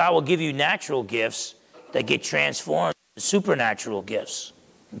sometimes God will give you natural gifts that get transformed to supernatural gifts.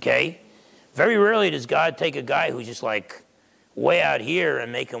 Okay? Very rarely does God take a guy who's just like way out here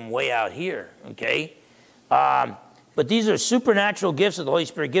and make him way out here. Okay? But these are supernatural gifts that the Holy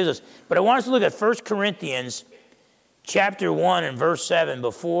Spirit gives us. But I want us to look at 1 Corinthians chapter 1 and verse 7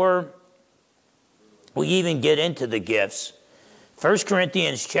 before we even get into the gifts. 1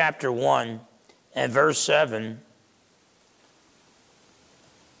 Corinthians chapter 1 and verse 7.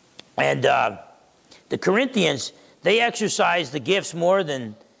 And the Corinthians, they exercised the gifts more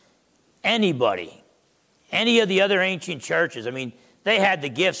than anybody. Any of the other ancient churches. I mean, they had the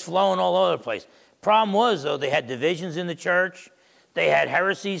gifts flowing all over the place. Problem was, though, they had divisions in the church. They had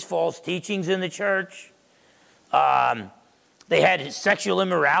heresies, false teachings in the church. They had sexual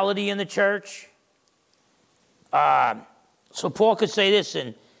immorality in the church. So Paul could say this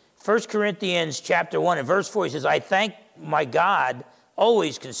in 1 Corinthians chapter 1 and verse 4. He says, I thank my God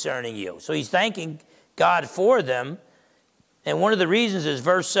always concerning you. So he's thanking God for them. And one of the reasons is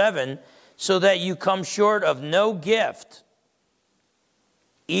verse 7, so that you come short of no gift,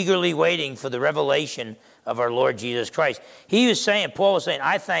 eagerly waiting for the revelation of our Lord Jesus Christ. Paul was saying,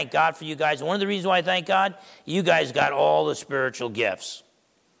 I thank God for you guys. And one of the reasons why I thank God, you guys got all the spiritual gifts.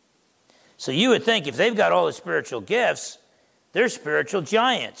 So you would think if they've got all the spiritual gifts, they're spiritual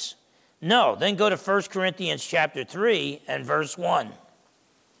giants. No, then go to 1 Corinthians chapter 3 and verse 1.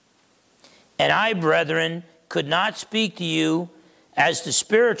 And I, brethren, could not speak to you as to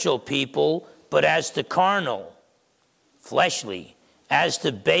spiritual people, but as to carnal, fleshly, as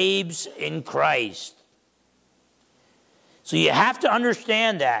to babes in Christ. So you have to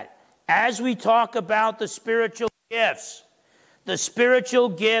understand that as we talk about the spiritual gifts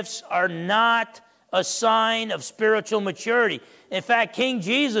are not a sign of spiritual maturity. In fact, King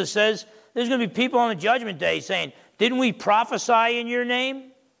Jesus says there's going to be people on the judgment day saying, didn't we prophesy in your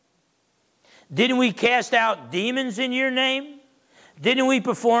name? Didn't we cast out demons in your name? Didn't we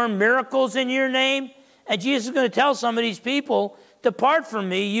perform miracles in your name? And Jesus is going to tell some of these people, depart from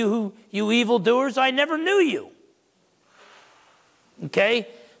me, you evildoers, I never knew you. Okay?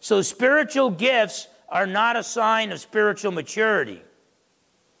 So spiritual gifts are not a sign of spiritual maturity.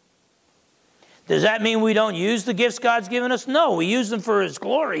 Does that mean we don't use the gifts God's given us? No, we use them for His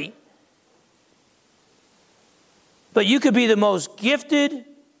glory. But you could be the most gifted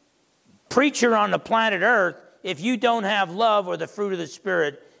preacher on the planet Earth. If you don't have love or the fruit of the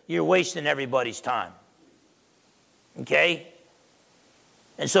Spirit, you're wasting everybody's time. Okay?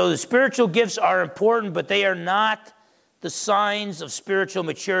 And so the spiritual gifts are important, but they are not the signs of spiritual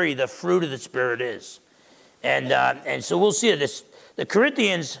maturity. The fruit of the Spirit is. And so we'll see this. The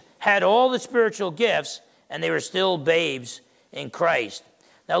Corinthians had all the spiritual gifts, and they were still babes in Christ.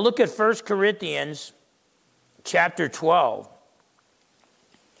 Now look at 1 Corinthians chapter 12.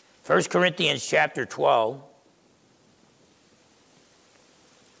 1 Corinthians chapter 12.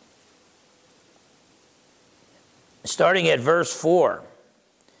 Starting at verse 4.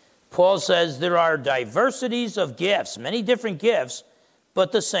 Paul says, there are diversities of gifts, many different gifts,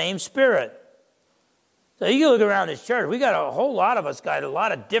 but the same Spirit. So you look around this church, we got a whole lot of us got a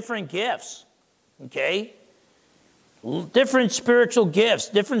lot of different gifts, okay? Different spiritual gifts,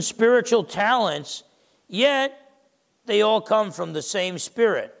 different spiritual talents, yet they all come from the same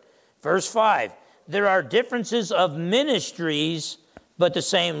Spirit. Verse 5, there are differences of ministries, but the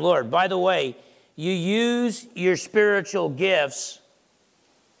same Lord. By the way, you use your spiritual gifts.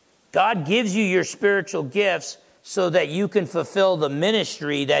 God gives you your spiritual gifts so that you can fulfill the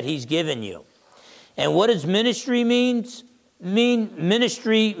ministry that He's given you. And what does ministry mean?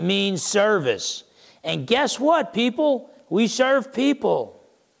 Ministry means service. And guess what, people? We serve people.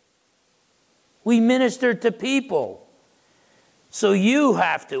 We minister to people. So you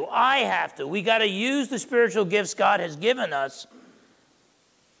have to, I have to. We got to use the spiritual gifts God has given us.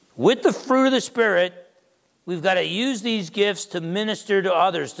 With the fruit of the Spirit, we've got to use these gifts to minister to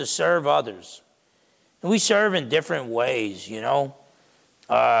others, to serve others. And we serve in different ways, you know.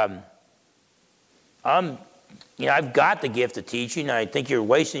 I've got the gift of teaching. I think you're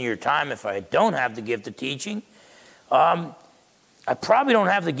wasting your time if I don't have the gift of teaching. I probably don't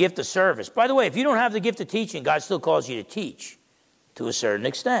have the gift of service. By the way, if you don't have the gift of teaching, God still calls you to teach to a certain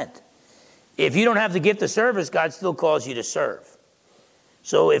extent. If you don't have the gift of service, God still calls you to serve.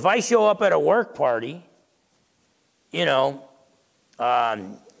 So if I show up at a work party, you know,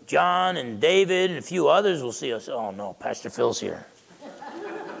 John and David and a few others will see us. Oh, no, Pastor Phil's here.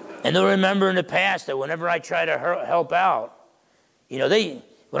 And they'll remember in the past that whenever I try to help out, you know,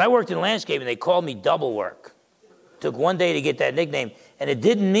 when I worked in landscaping, they called me double work. It took one day to get that nickname. And it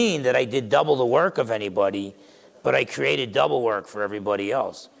didn't mean that I did double the work of anybody, but I created double work for everybody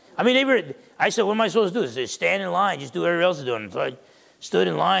else. I mean, I said, what am I supposed to do? Just stand in line, just do what everybody else is doing. So I stood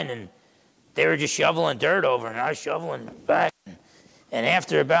in line, and they were just shoveling dirt over, and I was shoveling back. And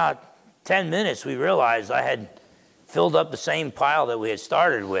after about 10 minutes, we realized I had filled up the same pile that we had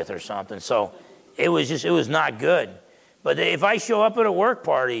started with or something. So it was not good. But if I show up at a work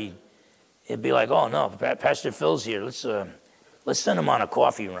party, it'd be like, oh no, Pastor Phil's here. Let's send him on a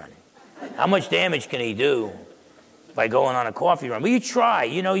coffee run. How much damage can he do by going on a coffee run? But you try,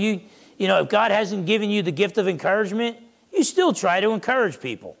 you know, if God hasn't given you the gift of encouragement, you still try to encourage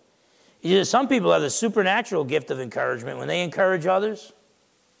people. Some people have the supernatural gift of encouragement when they encourage others.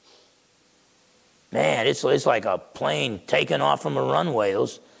 Man, it's like a plane taking off from a runway.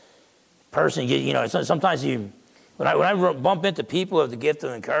 Those person, you know, sometimes when I bump into people with the gift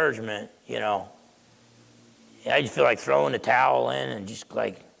of encouragement, you know, I just feel like throwing the towel in and just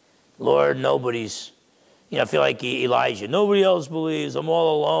like, Lord, nobody's, you know, I feel like Elijah, nobody else believes, I'm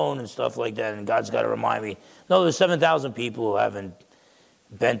all alone and stuff like that. And God's got to remind me, no, there's 7,000 people who haven't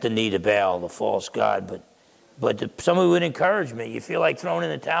bent the knee to Baal, the false god. But somebody with encouragement, you feel like throwing in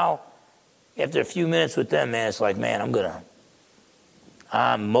the towel. After a few minutes with them, man, it's like, man,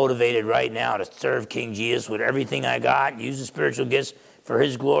 I'm motivated right now to serve King Jesus with everything I got, use the spiritual gifts for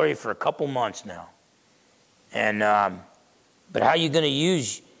His glory for a couple months now. And but how are you going to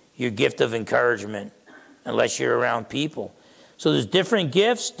use your gift of encouragement unless you're around people? So there's different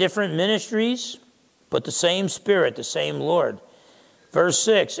gifts, different ministries, but the same Spirit, the same Lord. Verse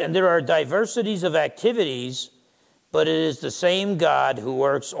 6, and there are diversities of activities, but it is the same God who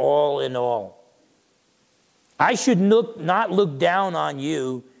works all in all. I should not look down on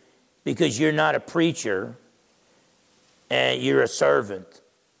you because you're not a preacher and you're a servant.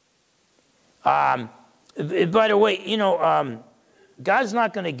 By the way, you know, God's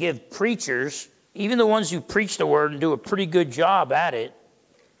not going to give preachers, even the ones who preach the word and do a pretty good job at it,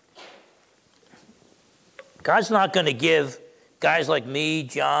 God's not going to give guys like me,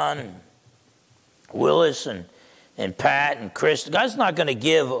 John, and Willis, and Pat and Chris, God's not going to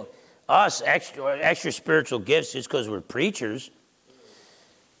give us extra spiritual gifts just because we're preachers.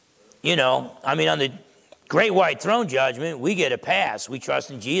 You know, on the great white throne judgment, we get a pass. We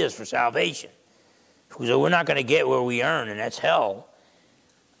trust in Jesus for salvation. So we're not going to get where we earn, and that's hell.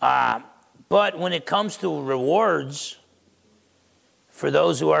 But when it comes to rewards for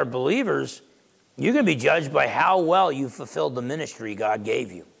those who are believers, you're going to be judged by how well you fulfilled the ministry God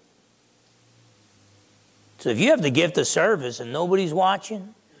gave you. So if you have the gift of service and nobody's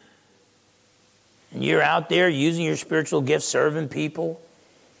watching, and you're out there using your spiritual gift serving people,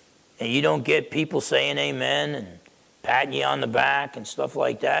 and you don't get people saying amen and patting you on the back and stuff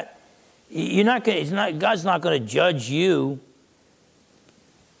like that, God's not going to judge you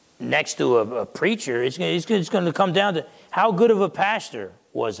next to a preacher. It's going to come down to how good of a pastor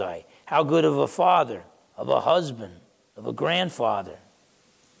was I? How good of a father, of a husband, of a grandfather?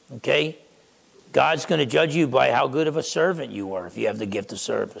 Okay? God's going to judge you by how good of a servant you are if you have the gift of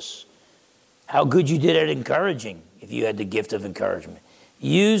service. How good you did at encouraging if you had the gift of encouragement.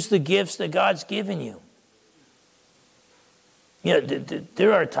 Use the gifts that God's given you. You know,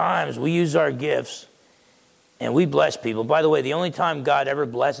 there are times we use our gifts and we bless people. By the way, the only time God ever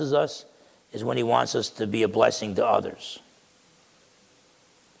blesses us is when he wants us to be a blessing to others.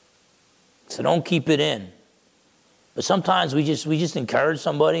 So don't keep it in. But sometimes we just encourage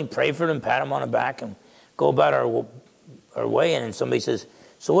somebody and pray for them, pat them on the back, and go about our way. And then somebody says,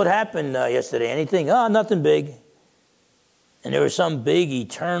 "So what happened yesterday? Anything?" "Oh, nothing big." And there was some big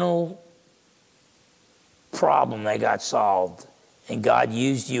eternal problem that got solved, and God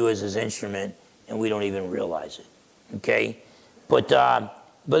used you as his instrument, and we don't even realize it. Okay, but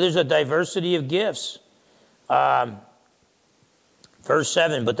there's a diversity of gifts. Verse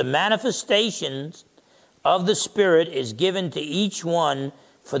 7, but the manifestations of the Spirit is given to each one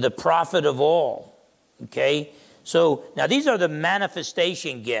for the profit of all. Okay? So, now these are the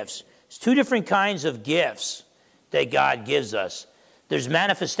manifestation gifts. There's two different kinds of gifts that God gives us. There's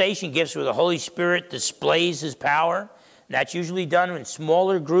manifestation gifts where the Holy Spirit displays his power. And that's usually done in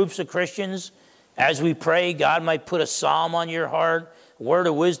smaller groups of Christians. As we pray, God might put a psalm on your heart, a word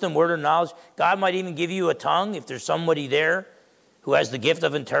of wisdom, word of knowledge. God might even give you a tongue if there's somebody there who has the gift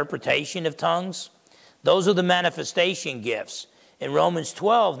of interpretation of tongues. Those are the manifestation gifts. In Romans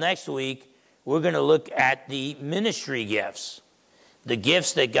 12 next week, we're going to look at the ministry gifts, the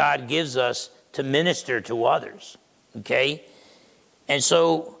gifts that God gives us to minister to others. Okay? And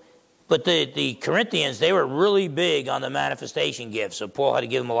so, but the Corinthians, they were really big on the manifestation gifts, so Paul had to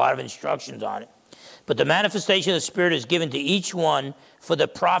give them a lot of instructions on it. But the manifestation of the Spirit is given to each one for the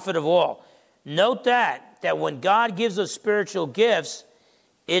profit of all. Note that when God gives us spiritual gifts,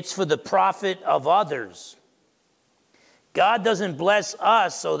 it's for the profit of others. God doesn't bless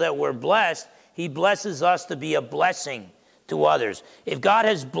us so that we're blessed. He blesses us to be a blessing to others. If God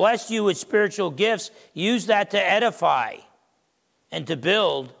has blessed you with spiritual gifts, use that to edify and to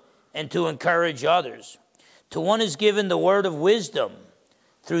build and to encourage others. To one is given the word of wisdom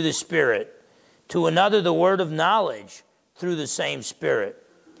through the Spirit. To another, the word of knowledge through the same Spirit.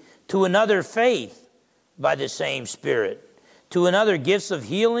 To another, faith by the same Spirit. To another, gifts of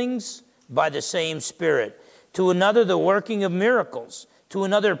healings by the same Spirit. To another, the working of miracles. To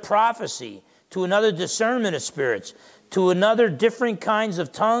another, prophecy. To another, discernment of spirits. To another, different kinds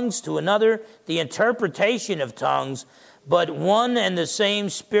of tongues. To another, the interpretation of tongues. But one and the same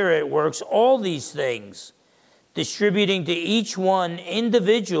Spirit works all these things, distributing to each one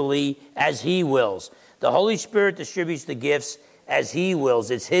individually as he wills. The Holy Spirit distributes the gifts as he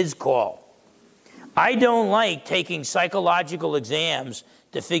wills. It's his call. I don't like taking psychological exams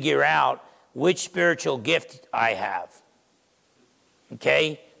to figure out which spiritual gift I have.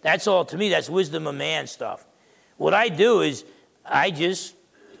 Okay? That's all, to me, that's wisdom of man stuff. What I do is I just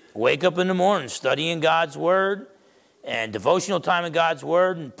wake up in the morning studying God's Word and devotional time in God's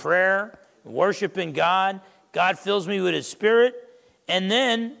Word and prayer, and worshiping God. God fills me with his Spirit, and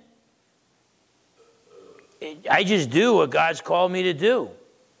then I just do what God's called me to do.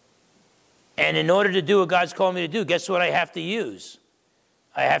 And in order to do what God's called me to do, guess what I have to use?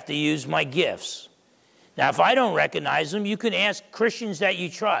 I have to use my gifts. Now, if I don't recognize them, you can ask Christians that you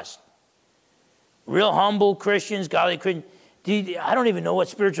trust. Real humble Christians, godly Christians. I don't even know what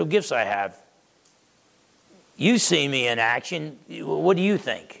spiritual gifts I have. You see me in action. What do you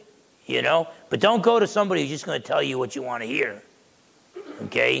think? You know? But don't go to somebody who's just going to tell you what you want to hear.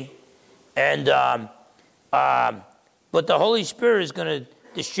 Okay? And, but the Holy Spirit is going to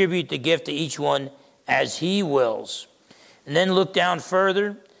distribute the gift to each one as he wills. And then look down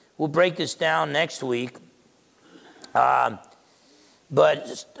further. We'll break this down next week. But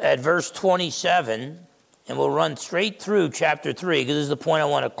at verse 27, and we'll run straight through chapter 3, because this is the point I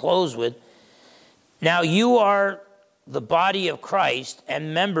want to close with. Now you are the body of Christ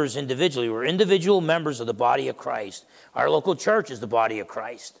and members individually. We're individual members of the body of Christ. Our local church is the body of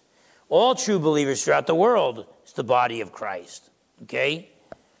Christ. All true believers throughout the world is the body of Christ. Okay?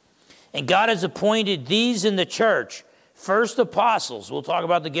 And God has appointed these in the church, first apostles. We'll talk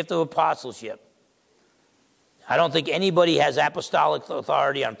about the gift of apostleship. I don't think anybody has apostolic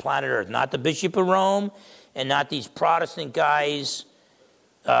authority on planet Earth. Not the Bishop of Rome and not these Protestant guys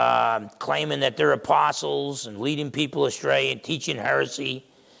claiming that they're apostles and leading people astray and teaching heresy.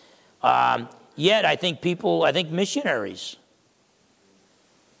 Yet I think missionaries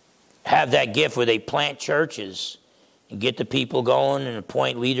have that gift where they plant churches and get the people going and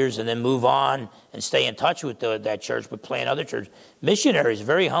appoint leaders and then move on and stay in touch with that church but plant other churches. Missionaries,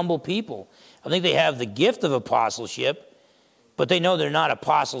 very humble people. I think they have the gift of apostleship, but they know they're not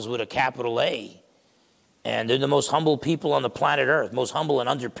apostles with a capital A. And they're the most humble people on the planet Earth, most humble and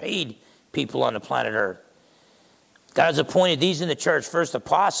underpaid people on the planet Earth. God has appointed these in the church, first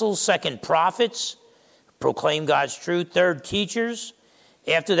apostles, second prophets, proclaim God's truth, third teachers,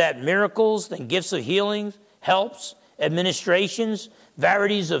 after that miracles, then gifts of healing, helps, administrations,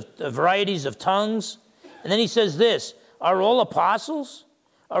 varieties of tongues. And then he says this, are all apostles?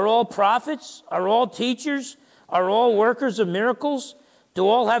 Are all prophets? Are all teachers? Are all workers of miracles? Do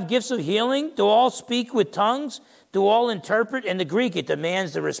all have gifts of healing? Do all speak with tongues? Do all interpret? In the Greek, it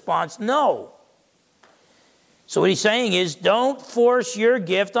demands the response, no. So what he's saying is, don't force your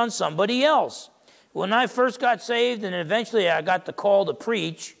gift on somebody else. When I first got saved and eventually I got the call to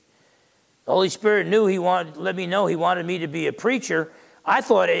preach, the Holy Spirit let me know he wanted me to be a preacher. I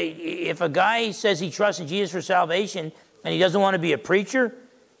thought if a guy says he trusts in Jesus for salvation and he doesn't want to be a preacher,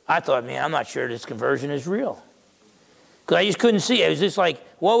 I thought, man, I'm not sure this conversion is real. Because I just couldn't see it. It was just like,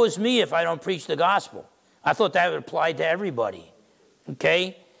 woe is me if I don't preach the gospel. I thought that would apply to everybody.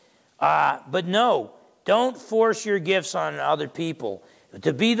 Okay? But no, don't force your gifts on other people.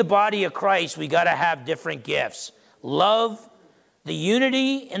 To be the body of Christ, we got to have different gifts. Love, the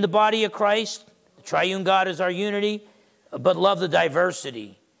unity in the body of Christ. The triune God is our unity. But love the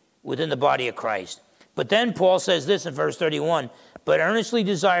diversity within the body of Christ. But then Paul says this in verse 31, but earnestly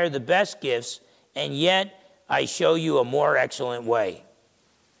desire the best gifts, and yet I show you a more excellent way.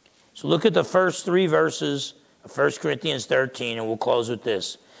 So look at the first three verses of 1 Corinthians 13, and we'll close with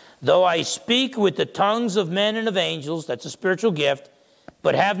this. Though I speak with the tongues of men and of angels, that's a spiritual gift,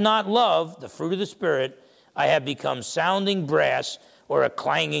 but have not love, the fruit of the Spirit, I have become sounding brass or a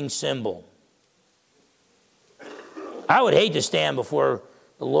clanging cymbal. I would hate to stand before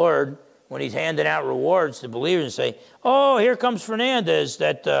the Lord when he's handing out rewards to believers and say, oh, here comes Fernandez,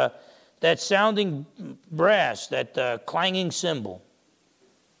 that sounding brass, that clanging cymbal.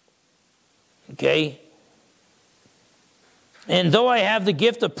 Okay? And though I have the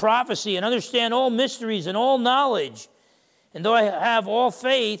gift of prophecy and understand all mysteries and all knowledge, and though I have all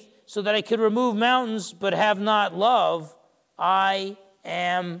faith so that I could remove mountains but have not love, I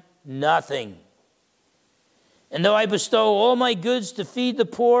am nothing. And though I bestow all my goods to feed the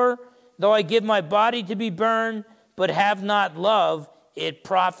poor, though I give my body to be burned but have not love, it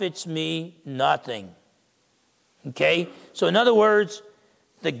profits me nothing. Okay? So in other words,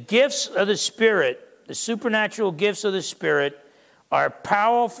 the gifts of the Spirit, the supernatural gifts of the Spirit, are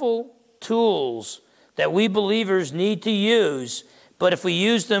powerful tools that we believers need to use, but if we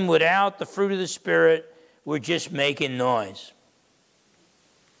use them without the fruit of the Spirit, we're just making noise.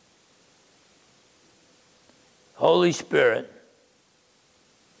 Holy Spirit,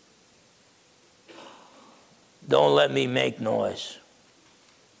 don't let me make noise.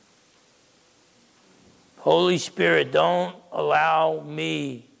 Holy Spirit, don't allow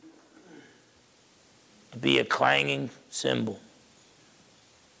me to be a clanging cymbal.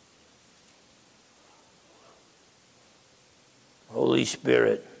 Holy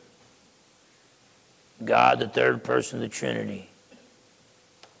Spirit, God, the third person of the Trinity,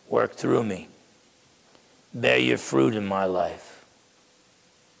 work through me. Bear your fruit in my life.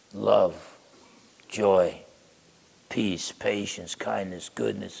 Love, joy, peace, patience, kindness,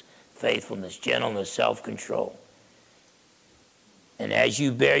 goodness, faithfulness, gentleness, self-control. And as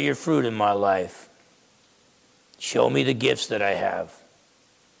you bear your fruit in my life, show me the gifts that I have.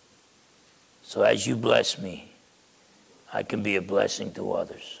 So as you bless me, I can be a blessing to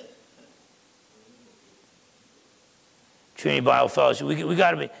others. Trinity Bible Fellowship, we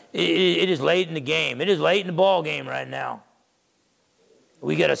got to be, it is late in the game. It is late in the ball game right now.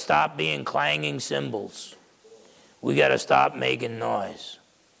 We got to stop being clanging cymbals. We got to stop making noise.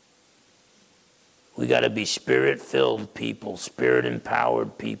 We got to be Spirit-filled people,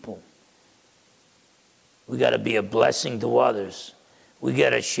 Spirit-empowered people. We got to be a blessing to others. We got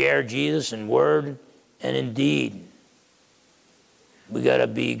to share Jesus in word and in deed. We got to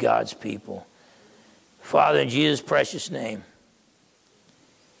be God's people. Father, in Jesus' precious name,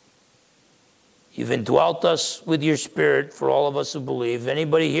 You've indwelt us with your Spirit for all of us who believe. If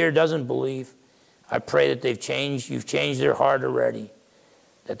anybody here doesn't believe, I pray that you've changed their heart already,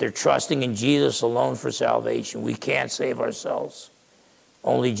 that they're trusting in Jesus alone for salvation. We can't save ourselves.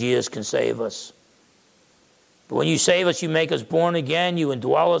 Only Jesus can save us. But when you save us, you make us born again. You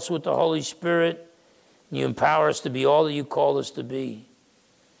indwell us with the Holy Spirit. And you empower us to be all that you called us to be.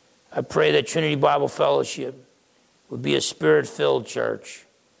 I pray that Trinity Bible Fellowship would be a Spirit-filled church,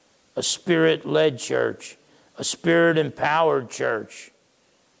 a Spirit-led church, a Spirit-empowered church,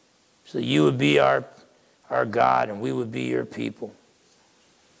 so that you would be our God and we would be your people.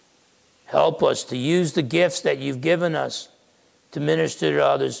 Help us to use the gifts that you've given us to minister to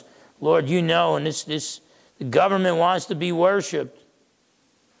others. Lord, you know, and the government wants to be worshipped.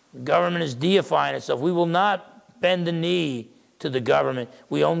 The government is deifying itself. We will not bend the knee to the government.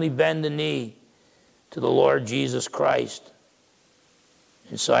 We only bend the knee to the Lord Jesus Christ.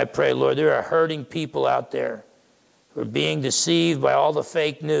 And so I pray, Lord, there are hurting people out there who are being deceived by all the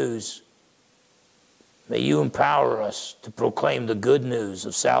fake news. May you empower us to proclaim the good news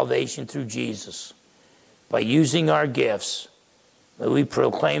of salvation through Jesus. By using our gifts, may we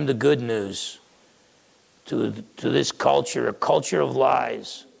proclaim the good news to this culture, a culture of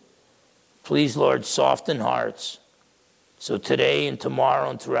lies. Please, Lord, soften hearts. So today and tomorrow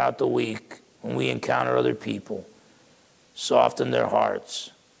and throughout the week, when we encounter other people, soften their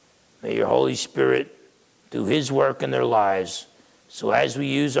hearts. May your Holy Spirit do his work in their lives. So as we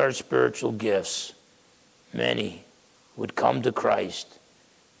use our spiritual gifts, many would come to Christ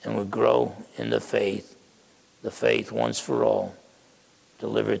and would grow in the faith once for all,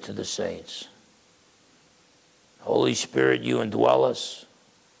 delivered to the saints. Holy Spirit, you indwell us.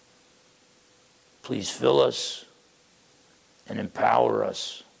 Please fill us and empower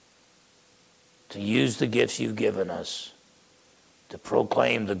us to use the gifts you've given us to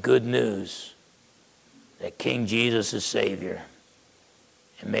proclaim the good news that King Jesus is Savior.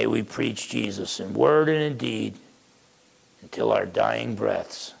 And may we preach Jesus in word and in deed until our dying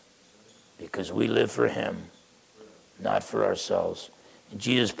breaths, because we live for him, not for ourselves. In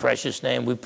Jesus' precious name we pray.